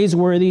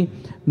praiseworthy?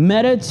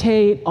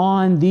 Meditate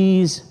on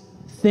these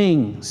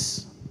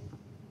things.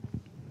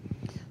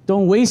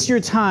 Don't waste your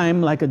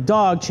time like a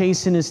dog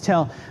chasing his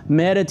tail,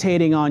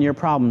 meditating on your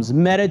problems.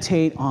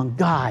 Meditate on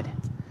God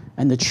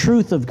and the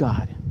truth of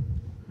God.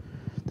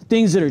 The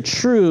things that are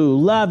true,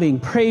 loving,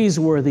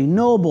 praiseworthy,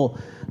 noble,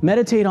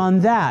 meditate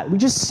on that. We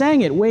just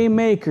sang it,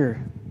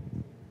 Waymaker,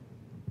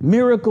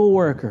 miracle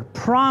worker,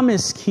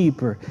 promise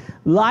keeper,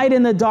 light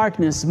in the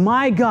darkness.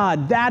 My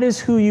God, that is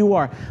who you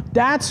are.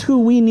 That's who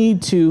we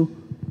need to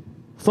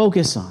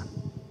focus on.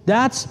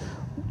 That's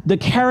the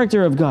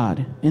character of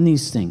God in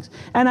these things.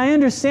 And I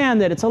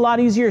understand that it's a lot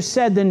easier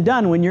said than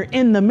done when you're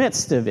in the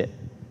midst of it.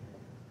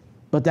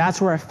 But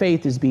that's where our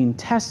faith is being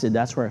tested.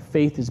 That's where our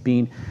faith is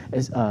being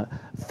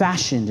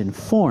fashioned and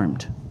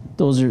formed.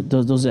 Those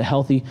are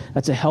healthy.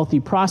 That's a healthy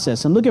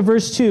process. And look at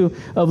verse 2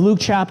 of Luke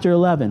chapter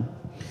 11.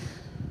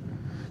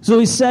 So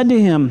he said to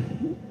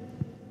him,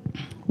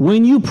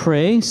 when you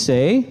pray,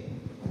 say,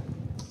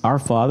 Our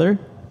Father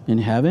in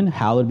heaven,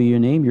 hallowed be your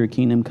name, your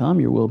kingdom come,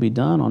 your will be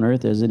done on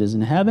earth as it is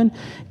in heaven.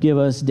 Give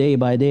us day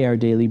by day our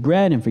daily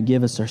bread, and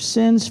forgive us our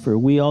sins, for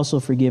we also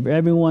forgive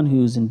everyone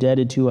who is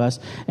indebted to us.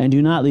 And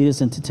do not lead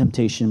us into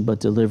temptation, but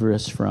deliver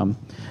us from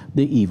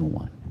the evil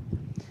one.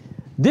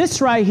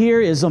 This right here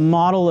is a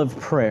model of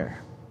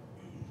prayer.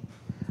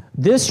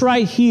 This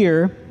right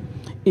here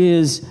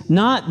is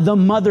not the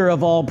mother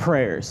of all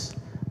prayers.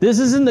 This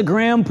isn't the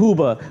grand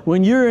poobah.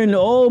 When you're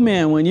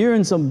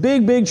in some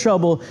big, big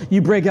trouble,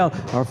 you break out,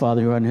 Our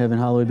Father who art in heaven,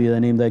 hallowed be thy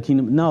name, thy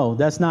kingdom. No,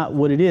 that's not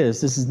what it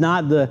is. This is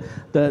not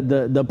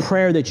the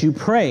prayer that you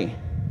pray.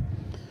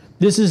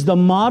 This is the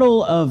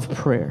model of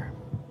prayer.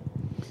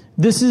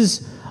 This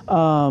is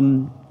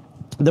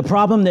the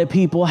problem that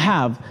people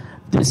have.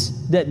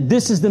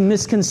 This is the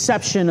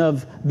misconception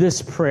of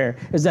this prayer,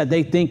 is that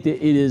they think that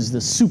it is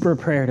the super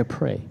prayer to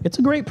pray. It's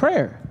a great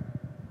prayer.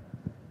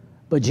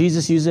 But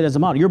Jesus used it as a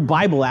model. Your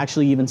Bible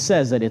actually even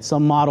says that it's a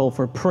model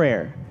for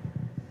prayer.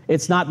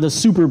 It's not the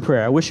super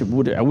prayer. I wish it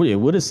would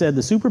have said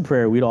the super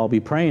prayer. We'd all be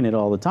praying it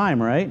all the time,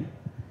 right?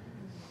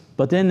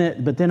 But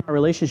then our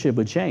relationship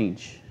would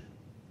change.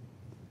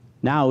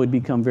 Now it would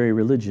become very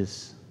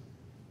religious,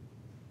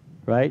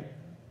 right?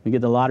 We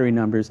get the lottery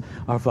numbers.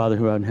 Our Father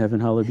who art in heaven,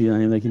 hallowed be thy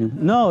name, thy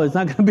kingdom. No, it's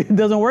not going to be. It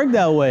doesn't work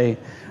that way,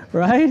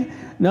 right?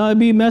 No, it'd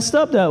be messed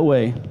up that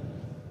way.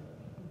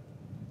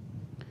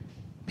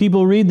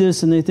 People read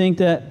this and they think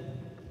that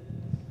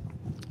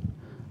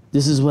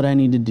this is what I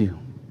need to do.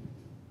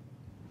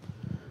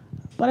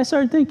 But I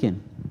started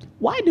thinking,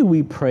 why do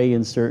we pray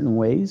in certain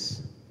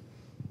ways?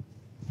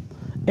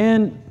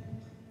 And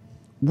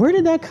where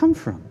did that come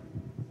from?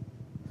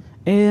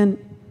 And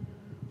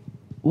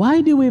why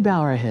do we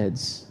bow our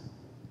heads?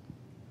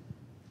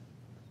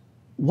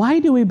 Why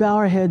do we bow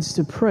our heads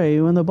to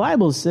pray when the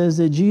Bible says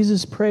that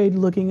Jesus prayed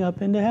looking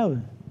up into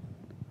heaven?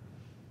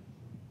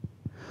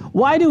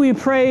 Why do we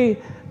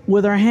pray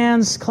with our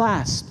hands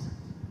clasped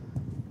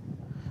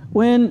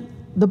when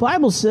the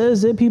Bible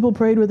says that people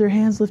prayed with their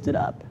hands lifted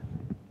up?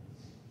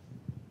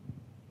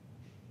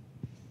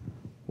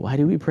 Why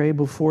do we pray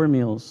before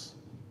meals?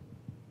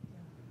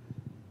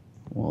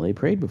 Well, they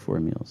prayed before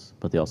meals,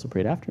 but they also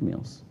prayed after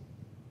meals.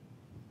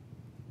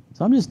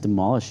 So I'm just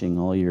demolishing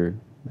all your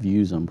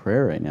views on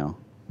prayer right now,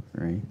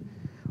 right?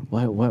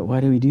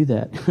 Why do we do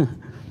that?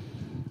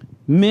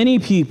 Many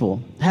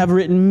people have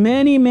written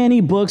many,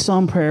 many books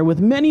on prayer with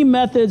many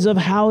methods of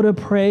how to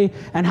pray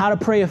and how to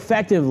pray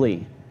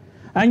effectively.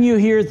 And you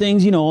hear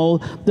things,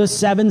 the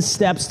 7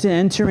 steps to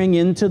entering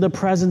into the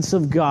presence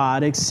of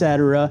God,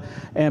 etc.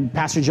 And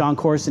Pastor John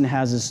Corson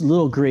has this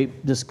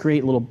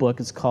great little book.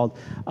 It's called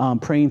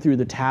Praying Through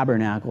the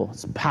Tabernacle.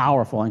 It's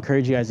powerful. I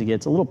encourage you guys to get it.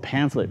 It's a little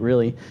pamphlet,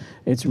 really.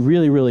 It's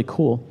really, really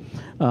cool.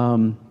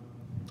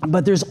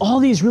 But there's all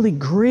these really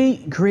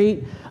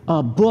great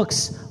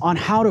books on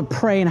how to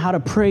pray and how to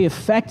pray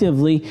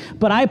effectively.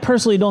 But I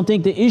personally don't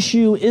think the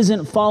issue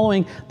isn't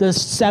following the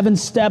 7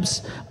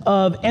 steps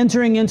of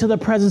entering into the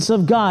presence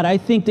of God. I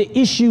think the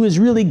issue is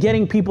really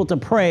getting people to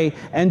pray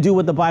and do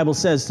what the Bible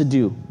says to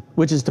do,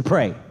 which is to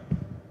pray.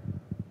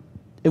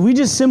 If we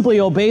just simply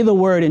obey the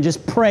word and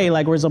just pray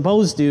like we're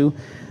supposed to,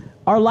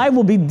 our life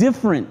will be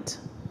different.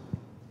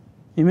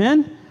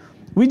 Amen?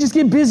 We just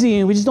get busy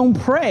and we just don't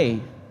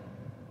pray.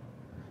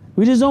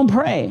 We just don't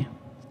pray.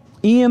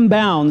 E.M.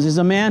 Bounds is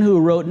a man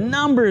who wrote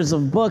numbers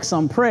of books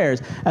on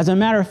prayers. As a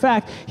matter of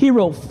fact, he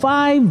wrote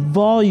 5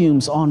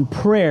 volumes on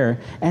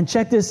prayer. And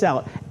check this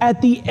out. At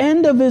the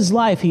end of his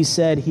life, he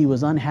said he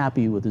was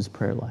unhappy with his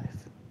prayer life.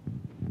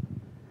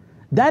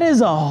 That is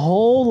a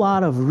whole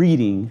lot of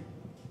reading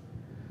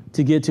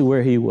to get to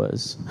where he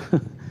was.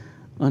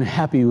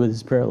 Unhappy with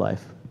his prayer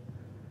life.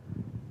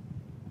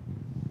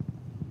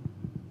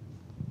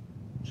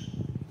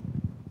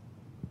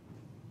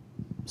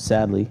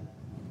 Sadly,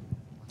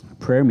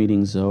 prayer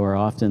meetings, though, are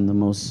often the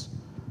most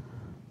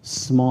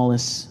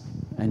smallest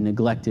and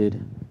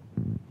neglected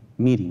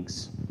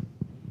meetings.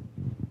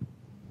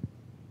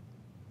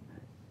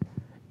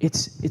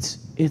 It's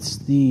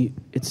the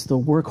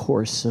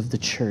workhorse of the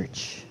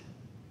church.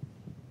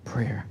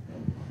 Prayer.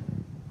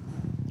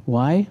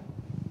 Why?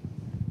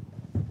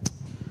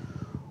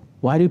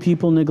 Why do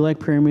people neglect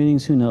prayer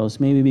meetings? Who knows?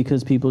 Maybe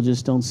because people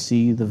just don't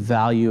see the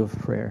value of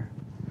prayer,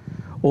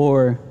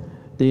 or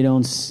they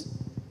don't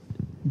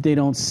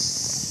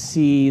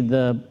see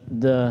the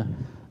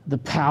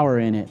power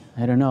in it.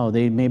 I don't know.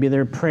 Maybe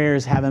their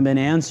prayers haven't been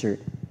answered.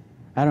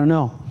 I don't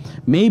know.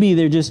 Maybe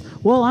they're just,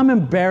 I'm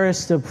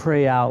embarrassed to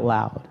pray out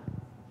loud.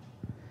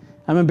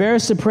 I'm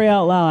embarrassed to pray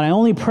out loud. I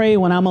only pray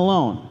when I'm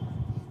alone.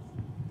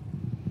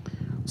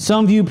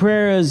 Some view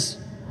prayer as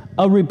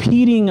a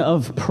repeating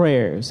of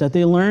prayers that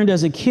they learned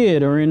as a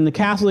kid or in the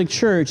Catholic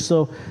Church,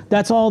 so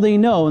that's all they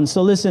know. And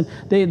so listen,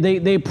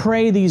 they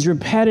pray these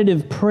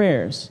repetitive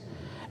prayers.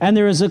 And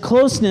there is a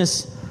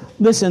closeness,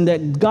 listen,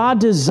 that God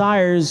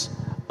desires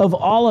of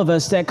all of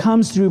us that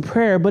comes through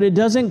prayer, but it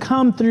doesn't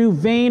come through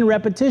vain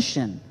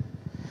repetition.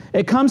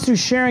 It comes through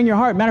sharing your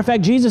heart. Matter of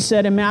fact, Jesus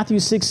said in Matthew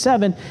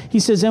 6:7, he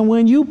says, and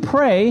when you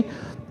pray,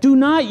 do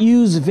not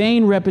use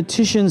vain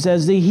repetitions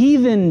as the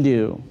heathen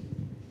do,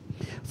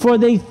 for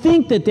they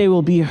think that they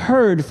will be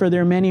heard for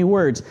their many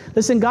words.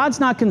 Listen, God's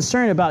not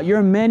concerned about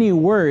your many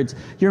words,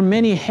 your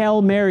many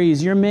Hail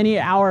Marys, your many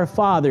Our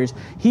Fathers.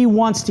 He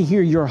wants to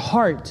hear your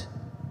heart.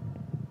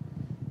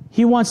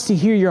 He wants to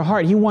hear your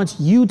heart. He wants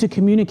you to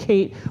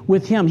communicate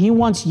with Him. He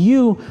wants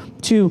you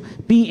to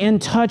be in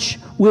touch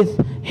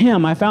with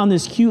Him. I found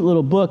this cute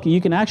little book. You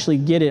can actually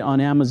get it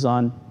on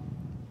Amazon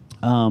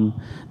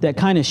that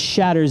kind of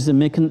shatters the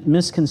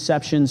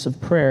misconceptions of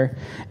prayer.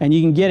 And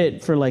you can get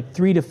it for like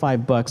 $3 to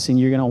 $5, and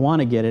you're going to want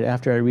to get it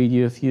after I read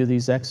you a few of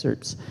these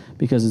excerpts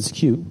because it's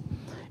cute.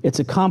 It's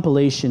a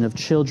compilation of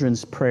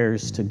children's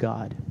prayers to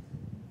God.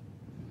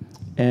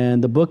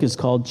 And the book is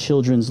called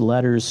Children's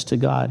Letters to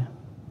God.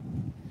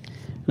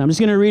 And I'm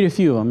just going to read a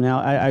few of them. Now,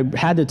 I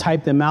had to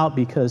type them out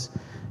because,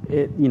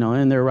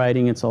 in their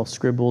writing, it's all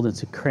scribbled.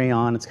 It's a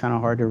crayon. It's kind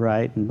of hard to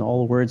write, and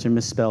all the words are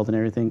misspelled and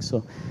everything.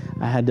 So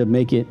I had to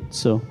make it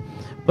so.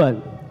 But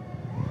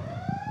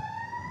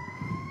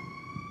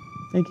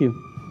thank you.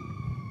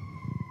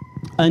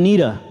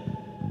 Anita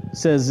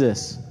says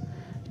this,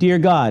 Dear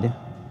God,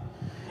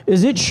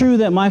 is it true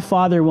that my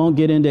father won't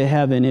get into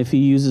heaven if he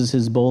uses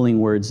his bowling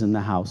words in the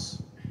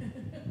house?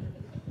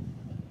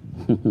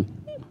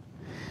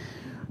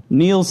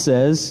 Neil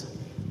says,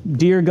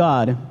 Dear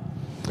God,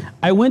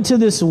 I went to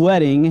this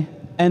wedding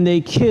and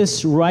they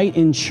kissed right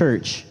in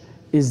church.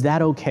 Is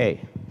that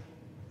okay?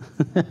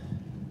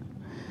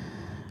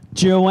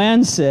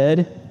 Joanne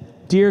said,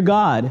 Dear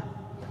God,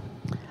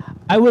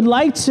 I would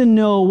like to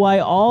know why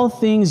all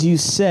things you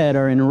said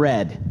are in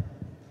red.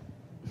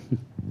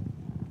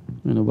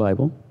 In the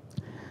Bible.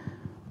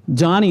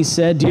 Donnie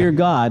said, Dear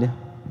God,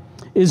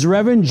 is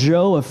Reverend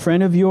Joe a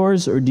friend of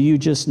yours, or do you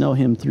just know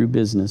him through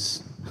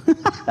business?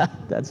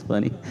 That's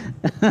funny.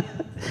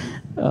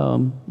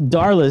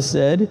 Darla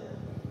said,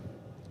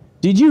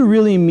 did you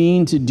really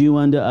mean to do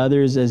unto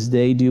others as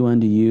they do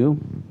unto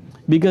you?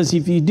 Because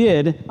if you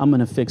did, I'm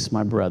going to fix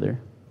my brother.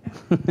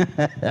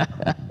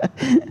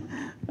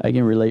 I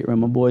can relate,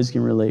 my boys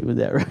can relate with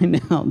that right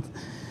now.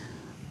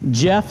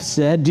 Jeff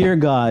said, Dear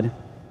God,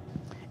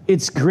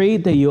 it's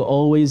great that you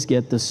always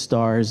get the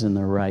stars in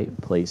the right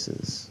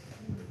places.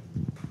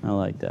 I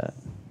like that.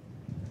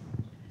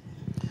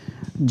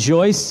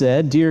 Joyce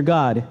said, Dear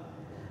God,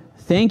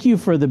 thank you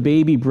for the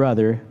baby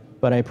brother,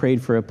 but I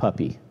prayed for a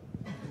puppy.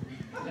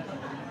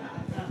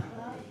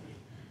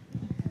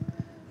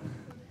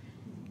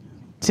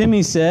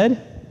 Timmy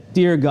said,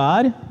 Dear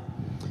God,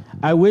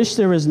 I wish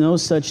there was no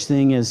such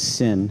thing as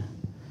sin.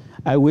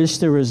 I wish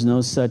there was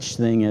no such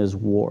thing as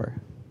war.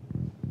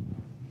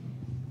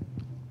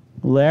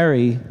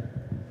 Larry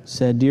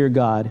said, Dear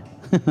God,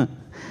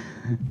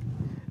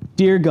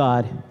 Dear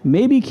God,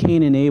 maybe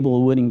Cain and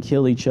Abel wouldn't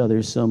kill each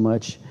other so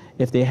much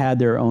if they had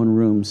their own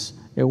rooms.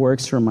 It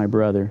works for my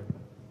brother.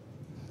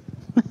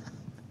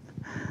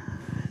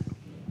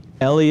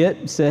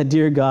 Elliot said,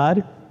 Dear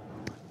God,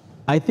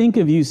 I think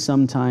of you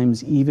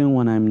sometimes even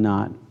when I'm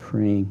not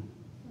praying.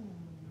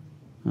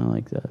 I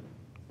like that. A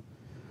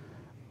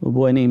little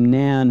boy named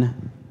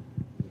Nan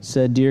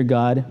said, Dear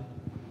God,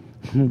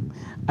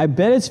 I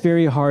bet it's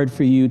very hard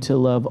for you to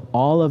love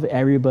all of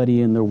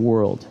everybody in the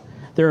world.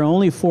 There are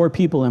only 4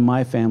 people in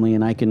my family,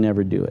 and I can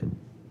never do it.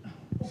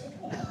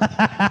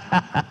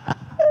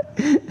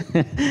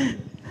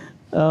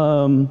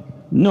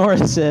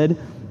 Nora said,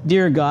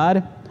 Dear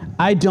God,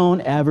 I don't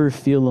ever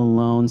feel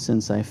alone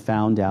since I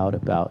found out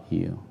about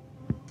you.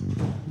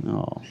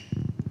 Oh.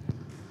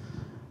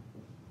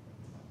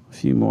 A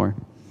few more.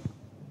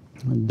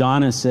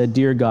 Donna said,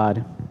 Dear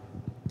God,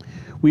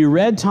 we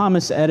read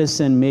Thomas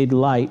Edison made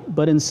light,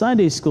 but in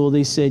Sunday school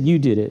they said you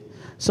did it.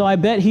 So I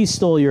bet he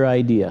stole your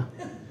idea.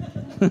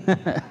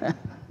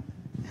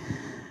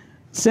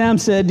 Sam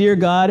said, Dear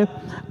God,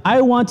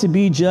 I want to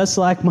be just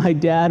like my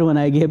dad when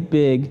I get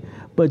big,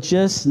 but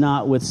just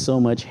not with so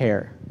much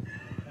hair.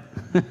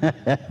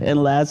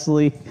 And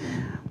lastly,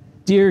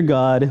 Dear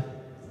God,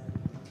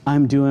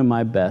 I'm doing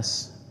my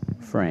best,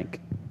 Frank.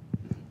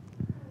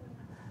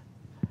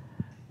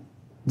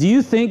 Do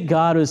you think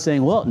God was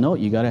saying, well, no,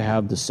 you got to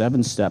have the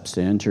 7 steps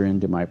to enter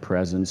into my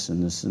presence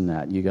and this and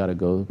that. You got to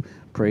go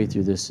pray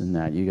through this and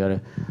that. You got to...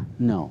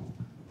 No.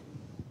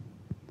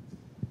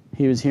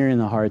 He was hearing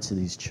the hearts of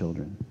these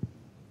children.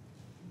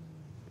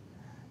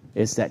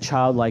 It's that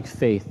childlike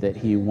faith that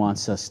he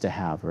wants us to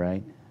have,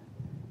 right?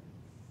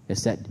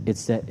 It's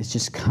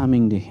just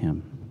coming to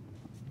him.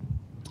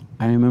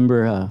 I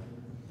remember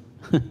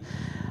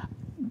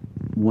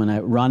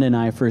when Ron and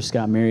I first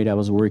got married, I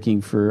was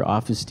working for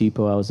Office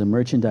Depot. I was a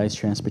merchandise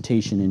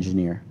transportation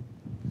engineer,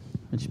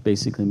 which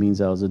basically means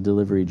I was a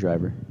delivery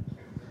driver.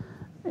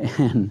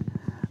 And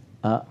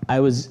I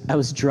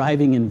was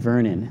driving in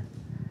Vernon,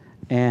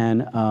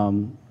 and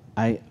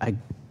I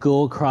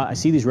go across. I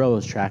see these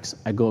railroad tracks.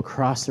 I go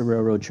across the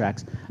railroad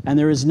tracks, and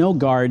there was no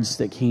guards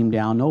that came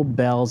down, no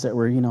bells that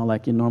were,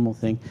 like your normal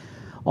thing.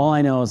 All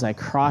I know is I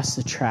crossed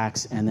the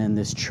tracks, and then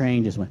this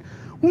train just went,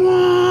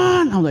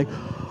 whoa! I'm like,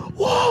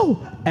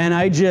 whoa! And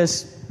I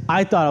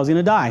thought I was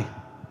gonna die,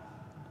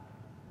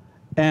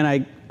 and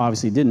I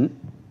obviously didn't.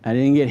 I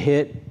didn't get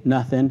hit,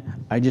 nothing.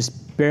 I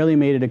just barely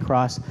made it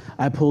across.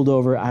 I pulled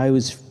over. I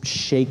was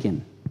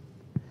shaken.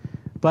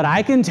 But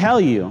I can tell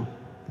you,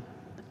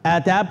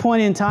 at that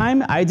point in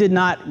time, I did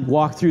not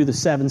walk through the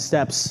 7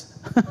 steps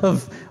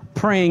of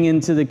praying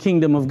into the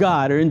kingdom of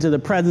God or into the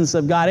presence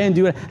of God. I didn't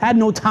do it. I had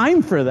no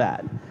time for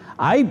that.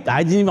 I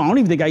don't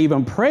even think I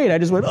even prayed. I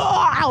just went,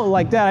 oh,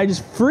 like that. I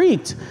just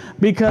freaked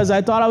because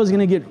I thought I was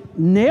going to get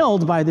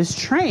nailed by this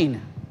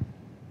train.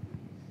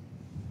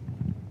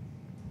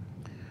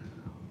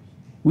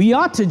 We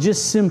ought to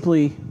just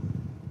simply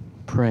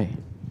pray.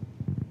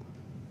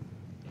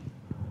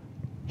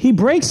 He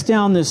breaks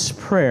down this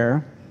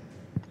prayer,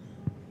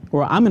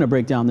 or I'm going to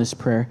break down this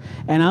prayer,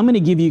 and I'm going to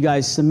give you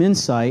guys some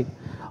insight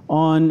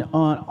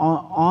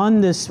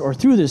on this, or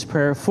through this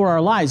prayer for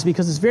our lives,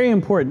 because it's very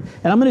important.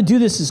 And I'm going to do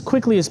this as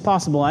quickly as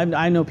possible.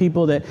 I know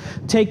people that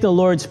take the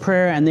Lord's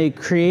Prayer and they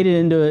create it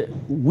into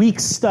week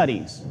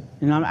studies,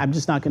 and I'm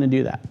just not going to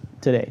do that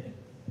today,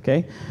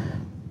 okay?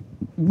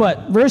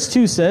 But verse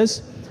 2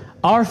 says,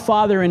 Our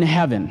Father in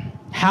heaven,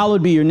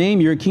 hallowed be your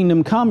name, your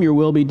kingdom come, your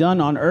will be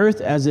done on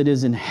earth as it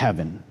is in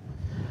heaven.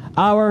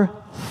 Our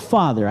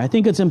Father. I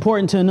think it's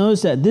important to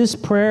notice that this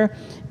prayer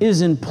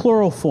is in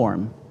plural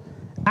form.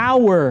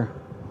 Our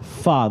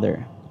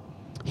Father.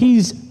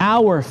 He's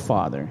our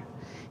Father.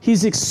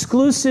 He's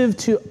exclusive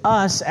to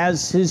us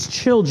as His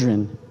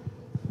children.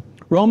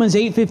 Romans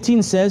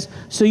 8:15 says,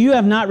 So you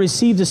have not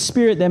received a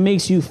spirit that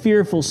makes you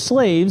fearful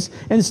slaves.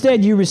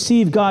 Instead, you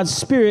received God's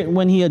Spirit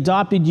when He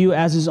adopted you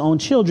as His own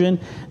children.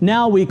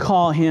 Now we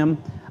call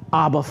Him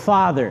Abba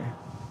Father.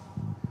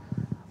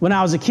 When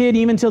I was a kid,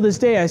 even till this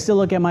day, I still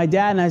look at my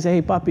dad and I say,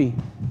 hey, Papi.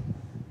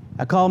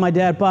 I call my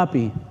dad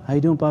Papi. How you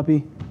doing,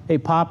 Papi? Hey,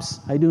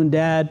 Pops. How you doing,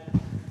 Dad?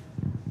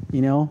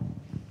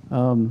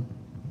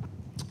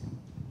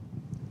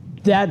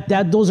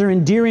 Those are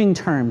endearing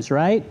terms,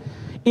 right?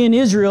 In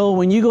Israel,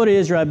 when you go to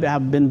Israel,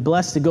 I've been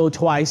blessed to go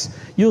twice,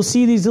 you'll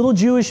see these little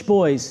Jewish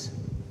boys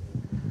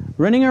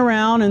running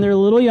around in their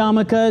little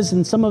yarmulkes,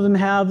 and some of them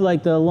have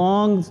like the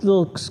long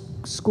little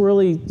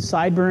squirrely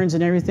sideburns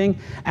and everything,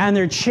 and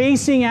they're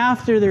chasing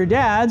after their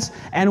dads,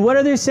 and what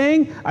are they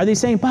saying? Are they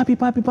saying, Papi,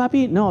 Papi,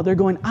 Papi? No, they're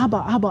going,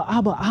 Abba, Abba,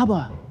 Abba,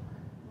 Abba.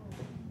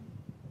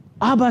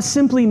 Abba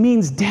simply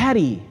means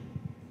daddy.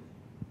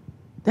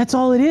 That's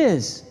all it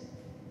is.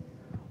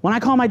 When I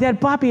call my dad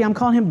Papi, I'm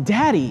calling him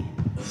daddy.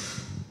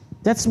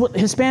 That's what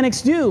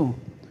Hispanics do.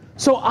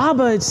 So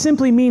Abba, it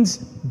simply means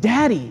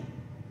daddy.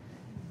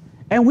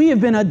 And we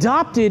have been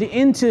adopted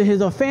into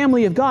the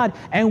family of God,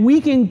 and we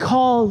can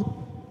call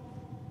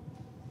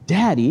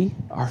Daddy,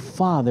 our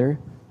Father,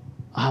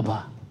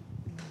 Abba.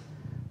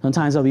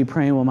 Sometimes I'll be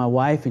praying with my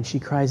wife, and she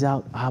cries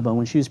out, Abba.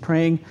 When she was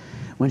praying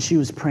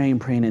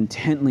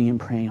intently and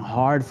praying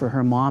hard for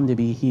her mom to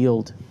be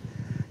healed,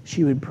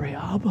 she would pray,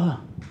 Abba,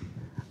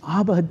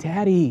 Abba,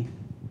 Daddy.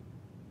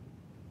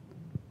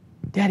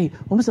 Daddy,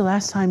 when was the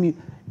last time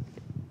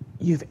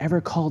you've ever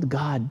called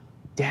God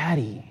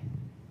Daddy?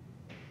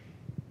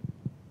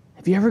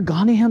 Have you ever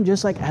gone to Him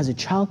just like as a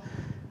child?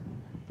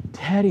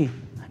 Daddy,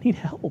 I need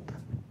help.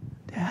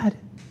 Dad.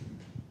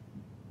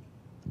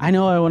 I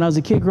know when I was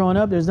a kid growing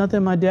up, there's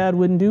nothing my dad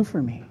wouldn't do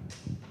for me.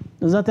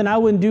 There's nothing I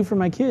wouldn't do for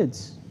my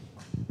kids.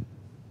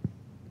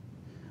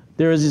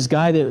 There was this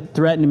guy that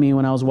threatened me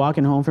when I was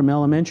walking home from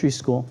elementary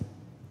school.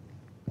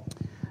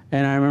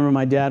 And I remember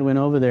my dad went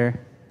over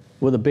there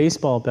with a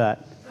baseball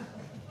bat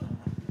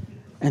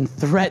and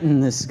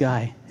threatened this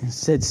guy and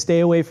said,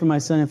 stay away from my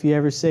son if you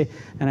ever say,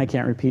 and I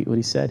can't repeat what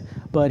he said,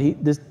 but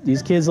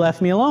these kids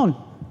left me alone.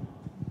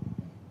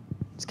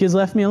 These kids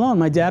left me alone.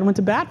 My dad went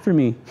to bat for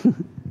me,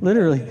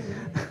 literally.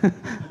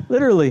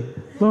 Literally.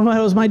 Well,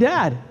 it was my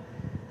dad.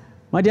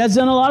 My dad's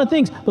done a lot of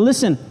things. But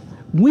listen,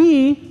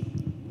 we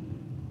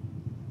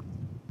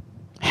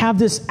have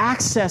this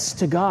access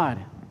to God.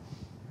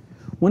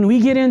 When we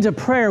get into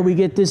prayer, we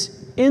get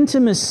this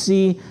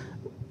intimacy,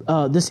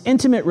 this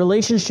intimate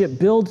relationship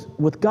built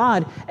with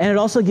God, and it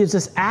also gives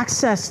us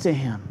access to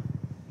Him,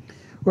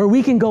 where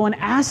we can go and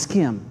ask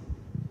Him.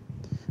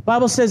 The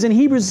Bible says in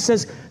Hebrews, it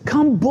says,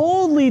 come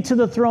boldly to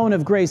the throne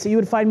of grace, that you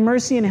would find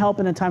mercy and help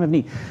in a time of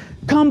need.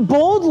 Come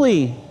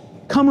boldly.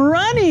 Come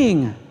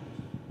running.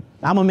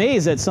 I'm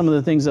amazed at some of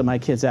the things that my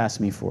kids ask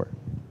me for.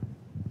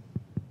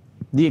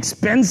 The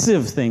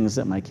expensive things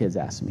that my kids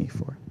ask me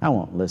for. I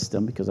won't list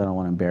them because I don't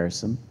want to embarrass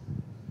them.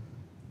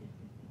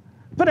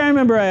 But I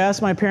remember I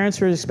asked my parents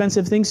for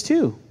expensive things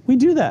too. We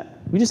do that.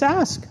 We just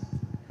ask.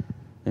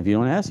 If you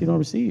don't ask, you don't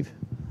receive.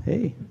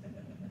 Hey,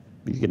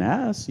 you can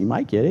ask. You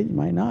might get it. You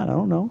might not. I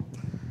don't know.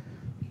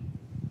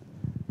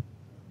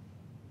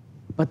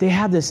 But they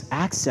have this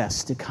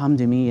access to come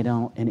to me at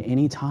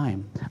any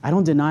time. I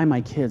don't deny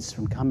my kids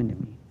from coming to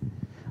me.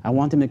 I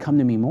want them to come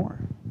to me more.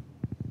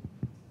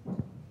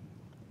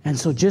 And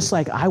so just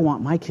like I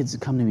want my kids to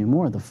come to me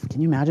more,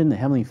 can you imagine the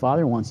Heavenly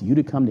Father wants you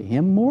to come to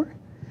Him more?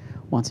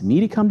 Wants me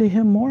to come to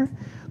Him more?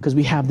 Because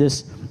we have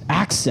this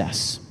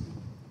access.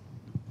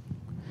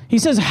 He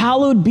says,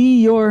 hallowed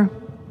be your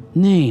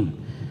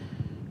name.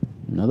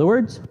 In other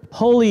words,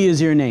 holy is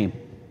your name.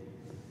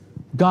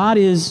 God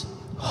is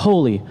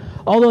holy.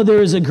 Although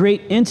there is a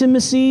great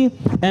intimacy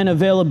and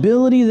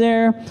availability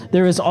there,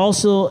 there is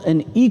also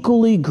an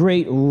equally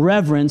great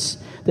reverence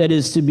that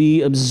is to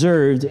be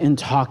observed in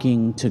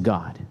talking to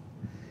God.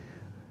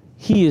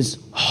 He is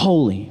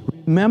holy.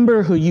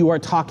 Remember who you are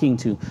talking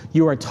to.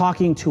 You are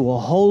talking to a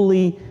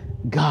holy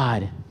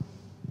God.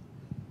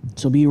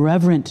 So be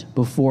reverent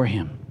before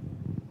Him.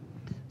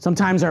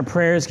 Sometimes our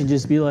prayers can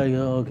just be like,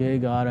 oh, okay,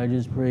 God, I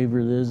just pray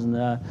for this and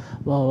that.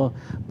 Well,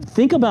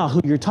 think about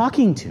who you're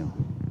talking to.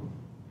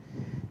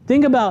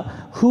 Think about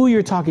who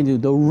you're talking to,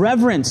 the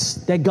reverence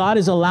that God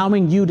is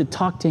allowing you to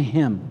talk to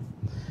Him.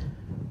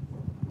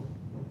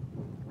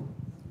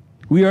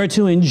 We are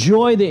to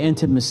enjoy the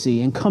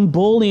intimacy and come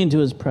boldly into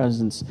His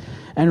presence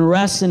and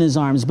rest in His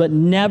arms, but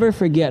never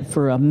forget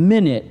for a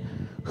minute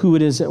who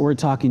it is that we're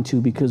talking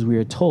to, because we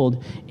are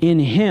told in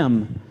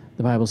Him,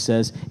 the Bible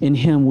says, in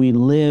Him we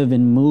live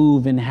and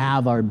move and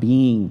have our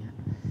being.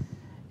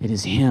 It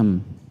is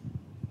Him.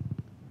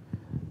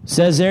 It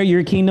says there,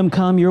 your kingdom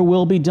come, your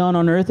will be done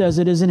on earth as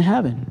it is in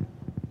heaven.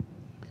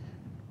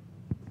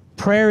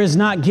 Prayer is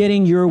not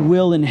getting your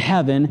will in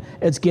heaven,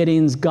 it's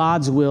getting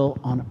God's will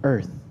on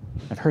earth.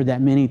 I've heard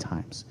that many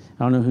times.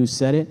 I don't know who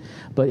said it,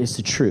 but it's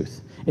the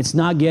truth. It's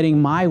not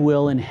getting my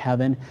will in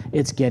heaven,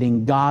 it's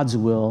getting God's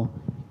will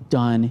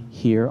done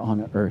here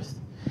on earth.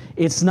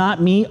 It's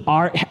not me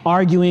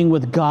arguing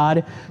with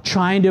God,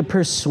 trying to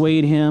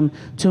persuade Him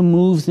to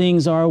move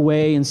things our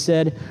way.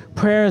 Instead,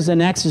 prayer is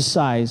an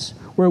exercise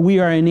where we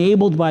are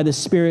enabled by the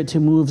Spirit to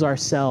move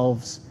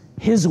ourselves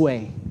His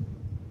way.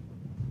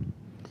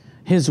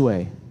 His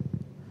way.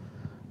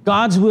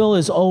 God's will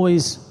is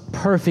always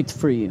perfect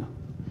for you.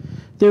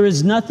 There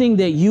is nothing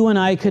that you and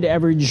I could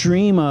ever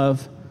dream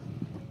of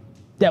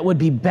that would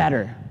be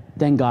better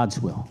than God's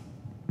will.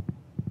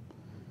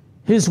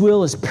 His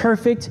will is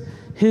perfect.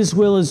 His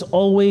will is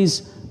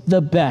always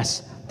the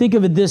best. Think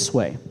of it this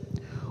way.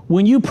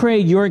 When you pray,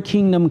 your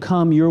kingdom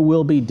come, your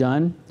will be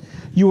done,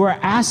 you are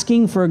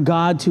asking for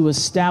God to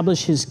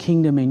establish His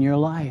kingdom in your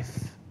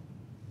life.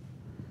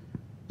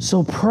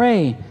 So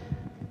pray,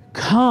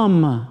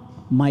 come,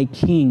 my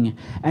King,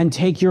 and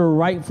take your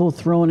rightful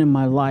throne in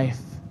my life.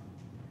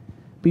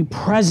 Be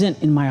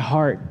present in my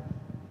heart.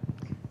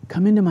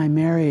 Come into my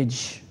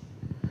marriage.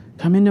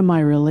 Come into my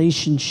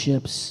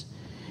relationships.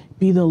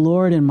 Be the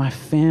Lord in my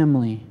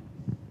family.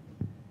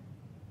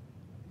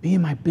 Be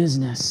in my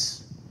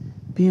business.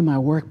 Be in my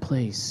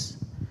workplace.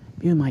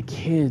 Be in my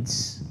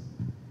kids.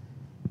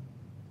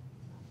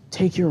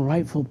 Take your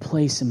rightful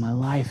place in my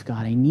life,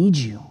 God. I need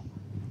you.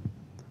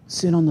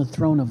 Sit on the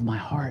throne of my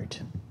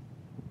heart.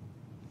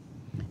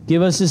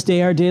 Give us this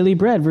day our daily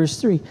bread, verse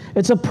 3.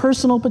 It's a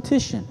personal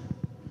petition.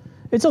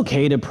 It's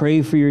okay to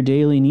pray for your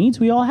daily needs.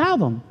 We all have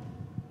them.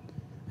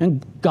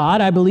 And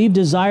God, I believe,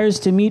 desires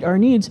to meet our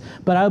needs,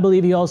 but I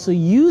believe He also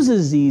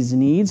uses these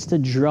needs to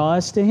draw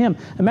us to Him.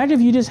 Imagine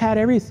if you just had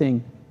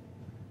everything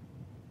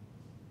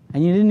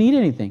and you didn't need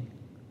anything.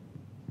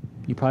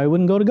 You probably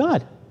wouldn't go to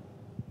God.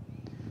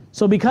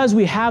 So because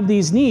we have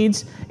these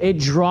needs, it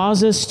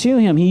draws us to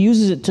Him. He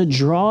uses it to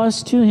draw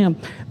us to Him.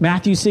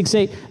 Matthew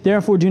 6:8,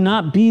 therefore do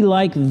not be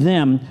like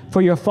them,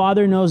 for your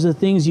Father knows the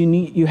things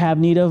you have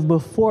need of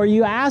before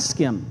you ask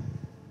Him.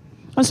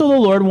 And so the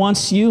Lord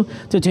wants you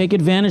to take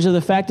advantage of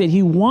the fact that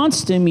He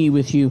wants to meet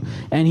with you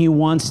and He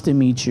wants to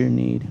meet your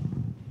need.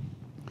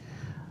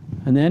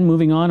 And then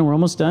moving on, and we're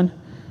almost done.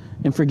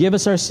 And forgive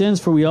us our sins,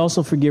 for we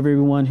also forgive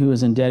everyone who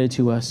is indebted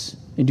to us.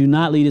 And do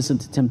not lead us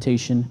into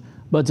temptation,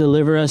 but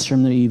deliver us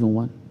from the evil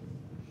one.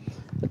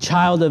 A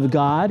child of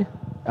God,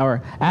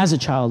 or as a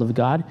child of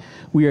God,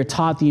 we are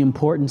taught the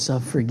importance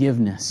of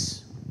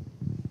forgiveness.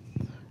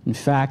 In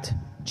fact,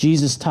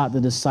 Jesus taught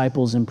the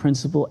disciples in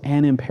principle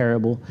and in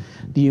parable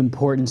the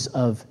importance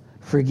of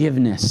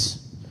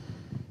forgiveness.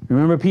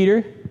 Remember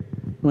Peter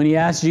when he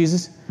asked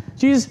Jesus,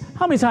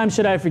 how many times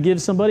should I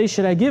forgive somebody?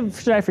 Should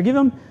I forgive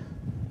him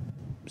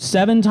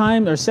 7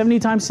 times or 70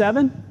 times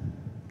 7?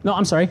 No,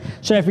 I'm sorry.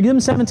 Should I forgive him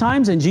 7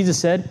 times? And Jesus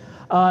said,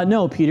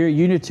 no, Peter,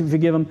 you need to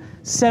forgive him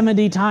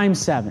 70 times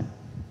 7.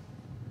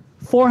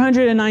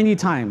 490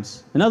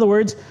 times. In other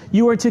words,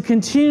 you are to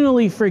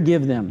continually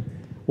forgive them.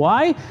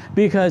 Why?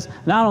 Because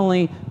not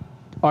only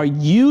are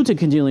you to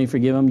continually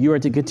forgive them, you are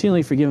to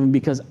continually forgive them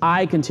because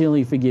I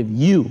continually forgive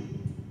you.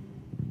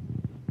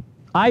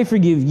 I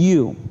forgive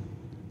you.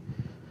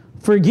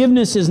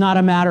 Forgiveness is not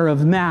a matter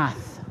of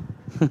math.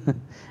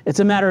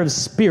 It's a matter of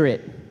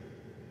spirit.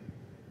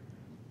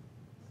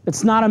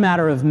 It's not a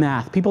matter of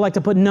math. People like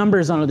to put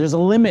numbers on it. There's a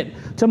limit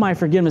to my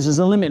forgiveness. There's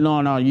a limit.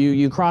 No,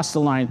 you crossed the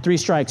line. 3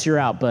 strikes, you're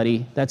out,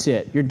 buddy. That's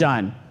it. You're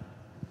done.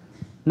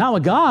 Not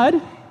with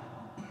God.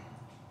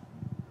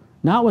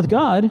 Not with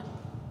God.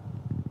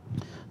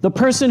 The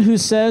person who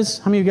says,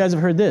 how many of you guys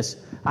have heard this?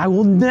 I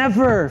will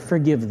never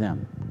forgive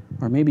them.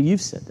 Or maybe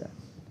you've said that.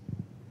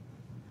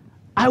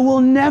 I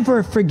will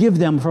never forgive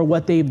them for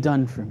what they've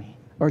done for me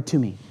or to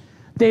me.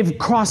 They've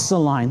crossed the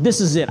line.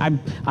 This is it.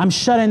 I'm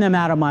shutting them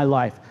out of my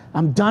life.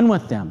 I'm done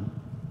with them.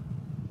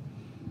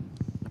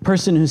 A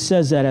person who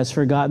says that has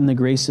forgotten the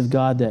grace of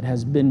God that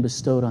has been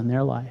bestowed on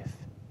their life.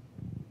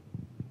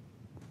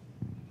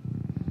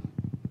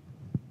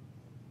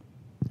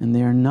 And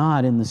they are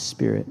not in the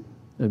spirit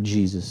of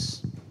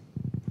Jesus.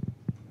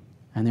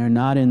 And they're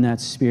not in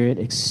that spirit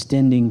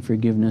extending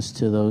forgiveness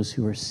to those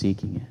who are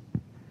seeking it.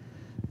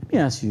 Let me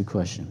ask you a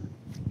question.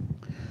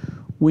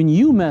 When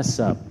you mess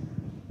up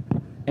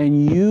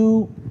and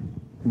you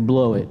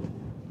blow it,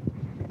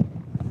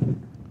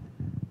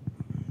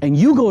 and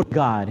you go to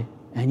God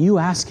and you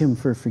ask Him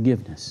for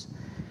forgiveness,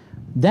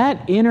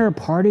 that inner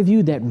part of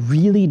you that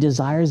really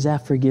desires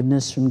that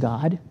forgiveness from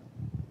God,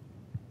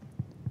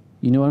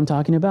 you know what I'm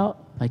talking about?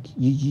 Like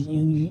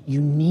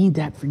you need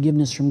that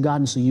forgiveness from God.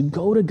 And so you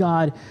go to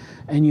God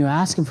and you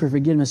ask Him for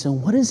forgiveness.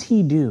 And what does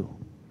He do?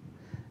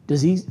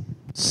 Does He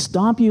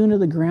stomp you into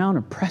the ground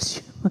or press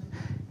you?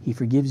 He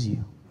forgives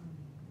you.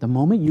 The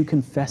moment you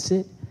confess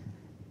it,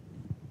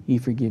 He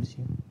forgives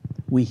you.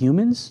 We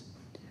humans,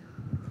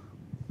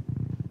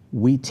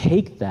 we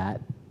take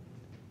that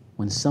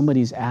when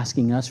somebody's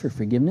asking us for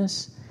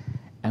forgiveness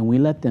and we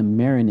let them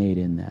marinate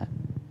in that.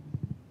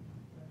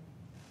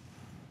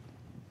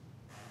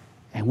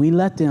 And we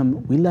let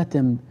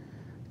them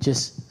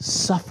just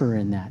suffer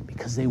in that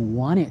because they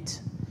want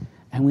it.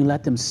 And we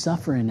let them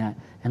suffer in that.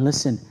 And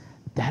listen,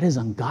 that is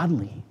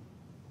ungodly.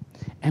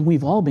 And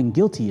we've all been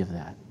guilty of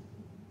that.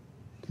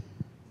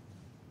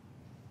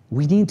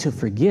 We need to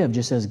forgive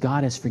just as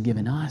God has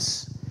forgiven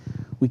us.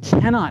 We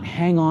cannot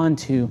hang on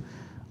to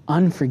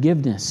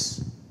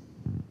unforgiveness.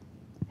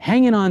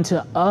 Hanging on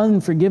to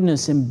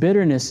unforgiveness and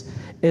bitterness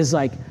is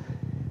like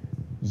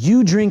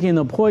you drinking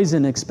the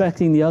poison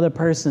expecting the other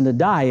person to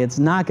die. It's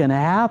not going to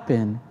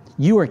happen.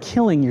 You are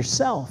killing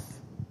yourself.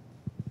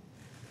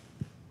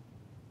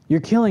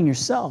 You're killing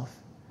yourself.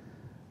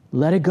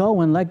 Let it go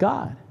and let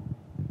God.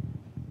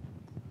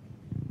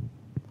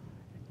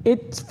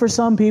 For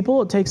some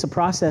people, it takes a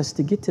process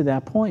to get to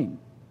that point.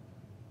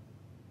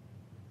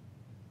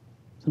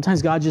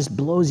 Sometimes God just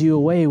blows you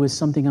away with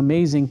something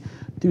amazing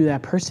through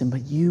that person,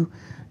 but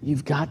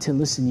you've got to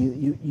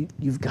listen.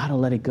 You've got to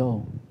let it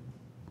go.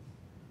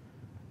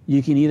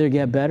 You can either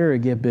get better or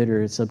get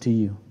bitter. It's up to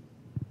you.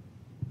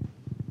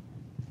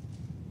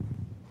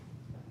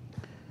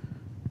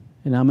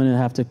 And I'm going to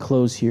have to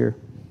close here.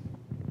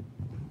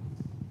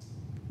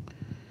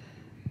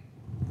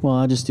 Well,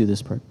 I'll just do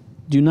this part.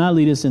 Do not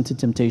lead us into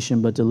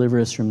temptation, but deliver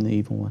us from the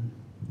evil one.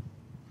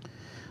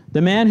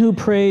 The man who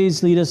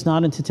prays, lead us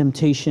not into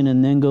temptation,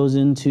 and then goes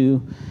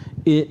into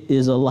it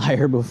is a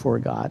liar before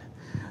God.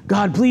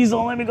 God, please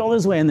don't let me go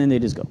this way. And then they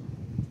just go.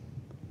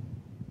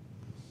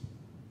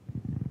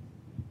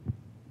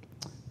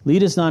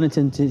 Lead us not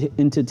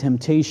into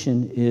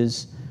temptation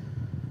is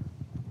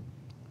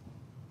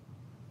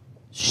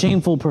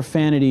shameful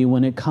profanity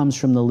when it comes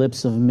from the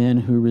lips of men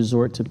who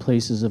resort to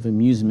places of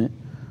amusement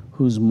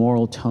whose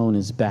moral tone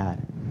is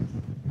bad.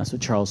 That's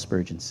what Charles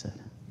Spurgeon said.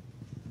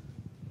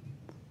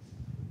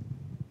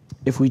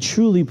 If we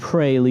truly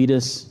pray, lead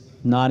us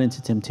not into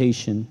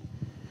temptation,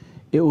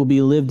 it will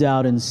be lived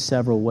out in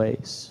several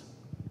ways.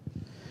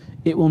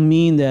 It will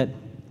mean that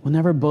we'll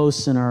never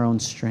boast in our own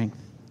strength.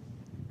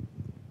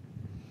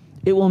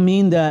 It will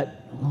mean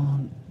that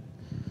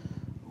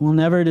we'll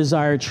never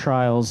desire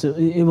trials.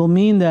 It will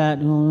mean that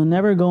we'll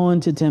never go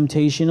into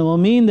temptation. It will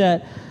mean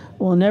that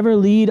we'll never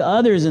lead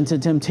others into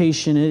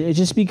temptation. It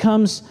just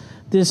becomes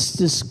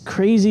this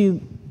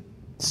crazy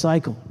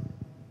cycle.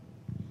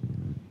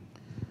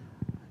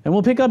 And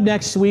we'll pick up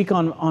next week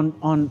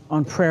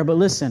on prayer. But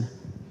listen,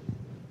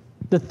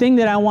 the thing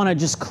that I want to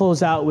just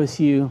close out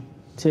with you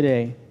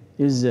today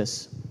is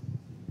this.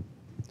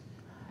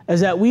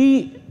 Is that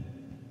we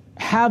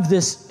have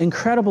this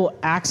incredible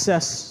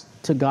access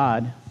to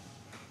God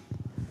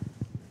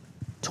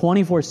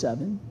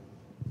 24/7.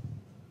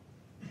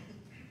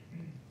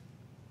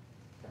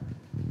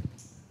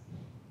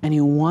 And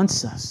He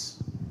wants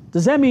us.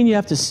 Does that mean you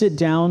have to sit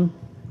down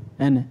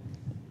and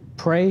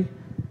pray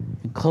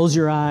and close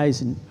your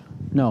eyes?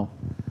 No.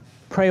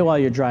 Pray while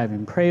you're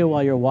driving. Pray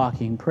while you're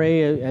walking.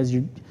 Pray as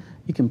you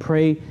can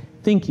pray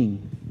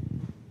thinking.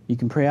 You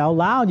can pray out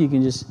loud. You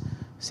can just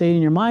say it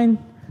in your mind,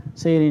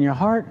 say it in your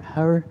heart,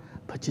 however,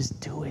 but just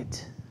do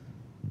it.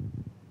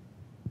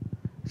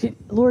 Okay,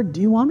 Lord,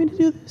 do you want me to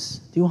do this?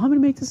 Do you want me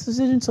to make this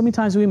decision? So many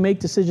times we make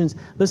decisions.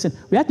 Listen,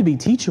 we have to be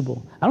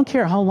teachable. I don't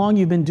care how long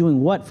you've been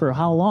doing what for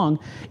how long.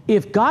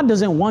 If God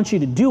doesn't want you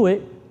to do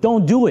it,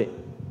 don't do it.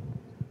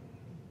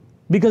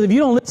 Because if you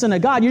don't listen to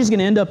God, you're just going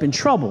to end up in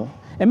trouble.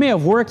 It may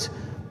have worked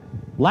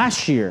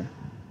last year,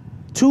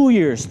 2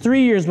 years,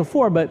 3 years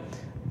before, but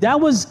that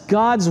was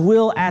God's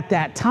will at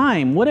that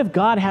time. What if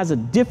God has a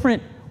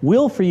different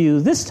will for you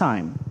this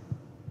time?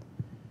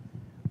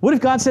 What if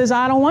God says,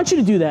 I don't want you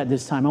to do that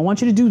this time. I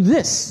want you to do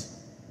this.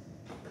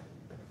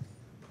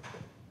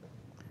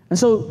 And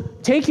so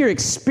take your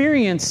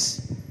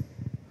experience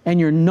and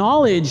your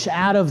knowledge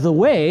out of the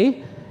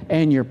way,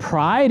 and your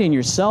pride and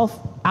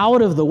yourself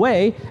out of the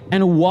way,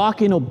 and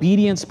walk in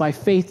obedience by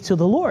faith to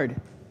the Lord.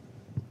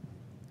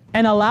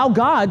 And allow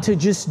God to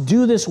just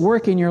do this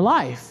work in your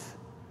life.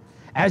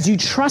 As you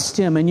trust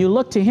Him and you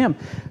look to Him,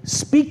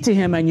 speak to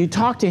Him and you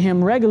talk to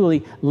Him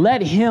regularly,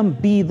 let Him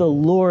be the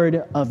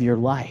Lord of your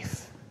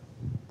life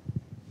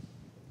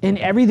in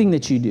everything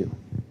that you do.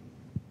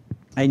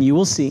 And you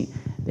will see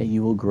that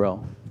you will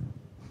grow,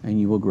 and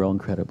you will grow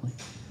incredibly.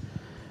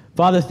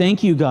 Father,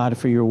 thank you, God,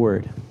 for your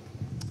word.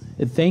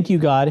 And thank you,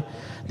 God,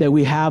 that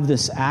we have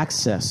this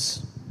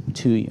access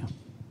to you.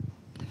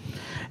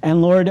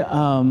 And Lord,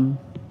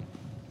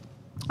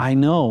 I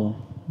know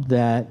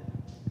that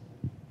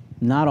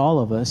not all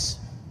of us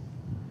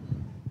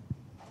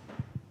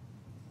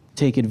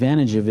take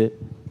advantage of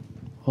it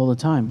all the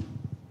time.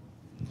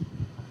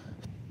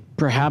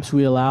 Perhaps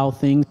we allow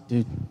things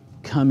to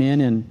come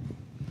in and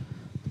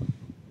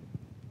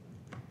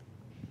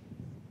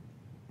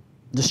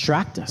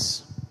distract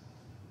us.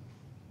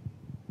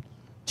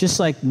 Just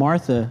like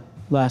Martha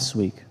last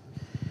week.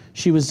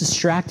 She was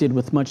distracted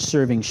with much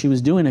serving. She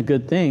was doing a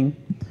good thing,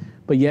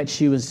 but yet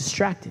she was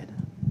distracted.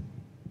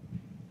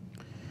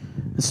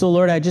 And so,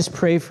 Lord, I just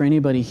pray for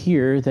anybody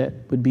here that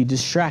would be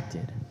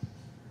distracted.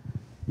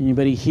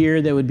 Anybody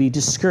here that would be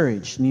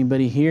discouraged.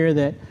 Anybody here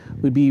that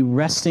would be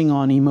resting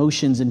on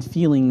emotions and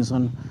feelings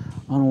on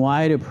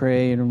why to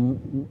pray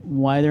and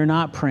why they're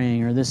not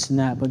praying or this and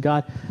that. But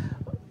God,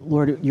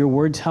 Lord, your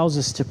word tells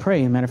us to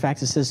pray. As a matter of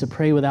fact, it says to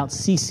pray without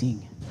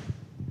ceasing.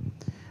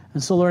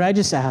 And so, Lord, I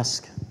just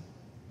ask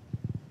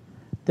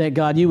that,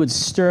 God, you would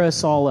stir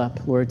us all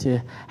up, Lord,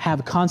 to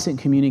have constant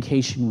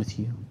communication with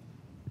you.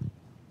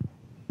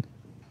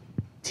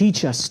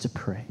 Teach us to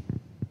pray.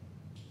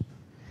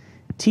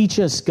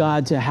 Teach us,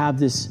 God, to have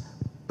this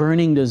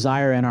burning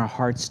desire in our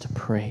hearts to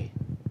pray.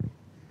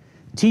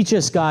 Teach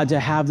us, God, to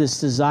have this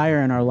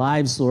desire in our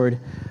lives,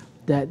 Lord,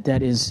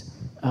 that is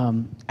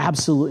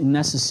absolutely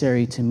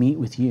necessary to meet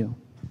with you.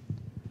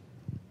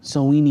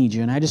 So we need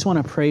you. And I just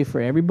want to pray for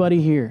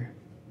everybody here.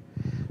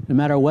 No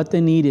matter what the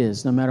need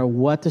is, no matter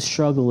what the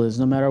struggle is,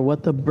 no matter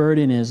what the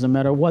burden is, no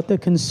matter what the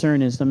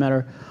concern is, no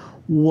matter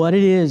what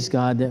it is,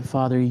 God, that,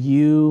 Father,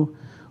 you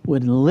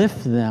would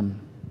lift them.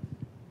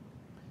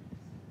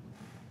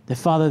 That,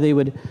 Father, they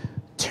would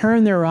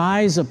turn their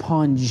eyes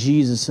upon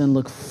Jesus and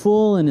look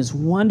full in His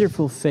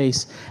wonderful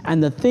face,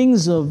 and the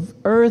things of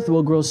earth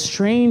will grow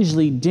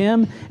strangely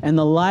dim in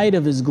the light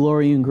of His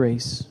glory and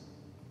grace.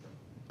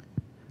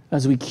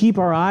 As we keep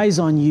our eyes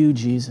on you,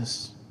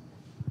 Jesus,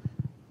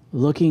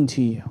 looking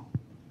to you.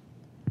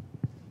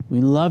 We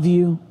love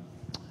you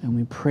and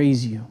we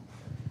praise you.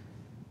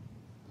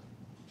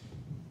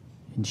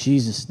 In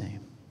Jesus' name.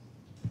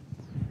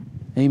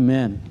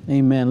 Amen.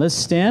 Amen. Let's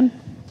stand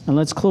and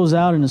let's close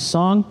out in a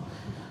song.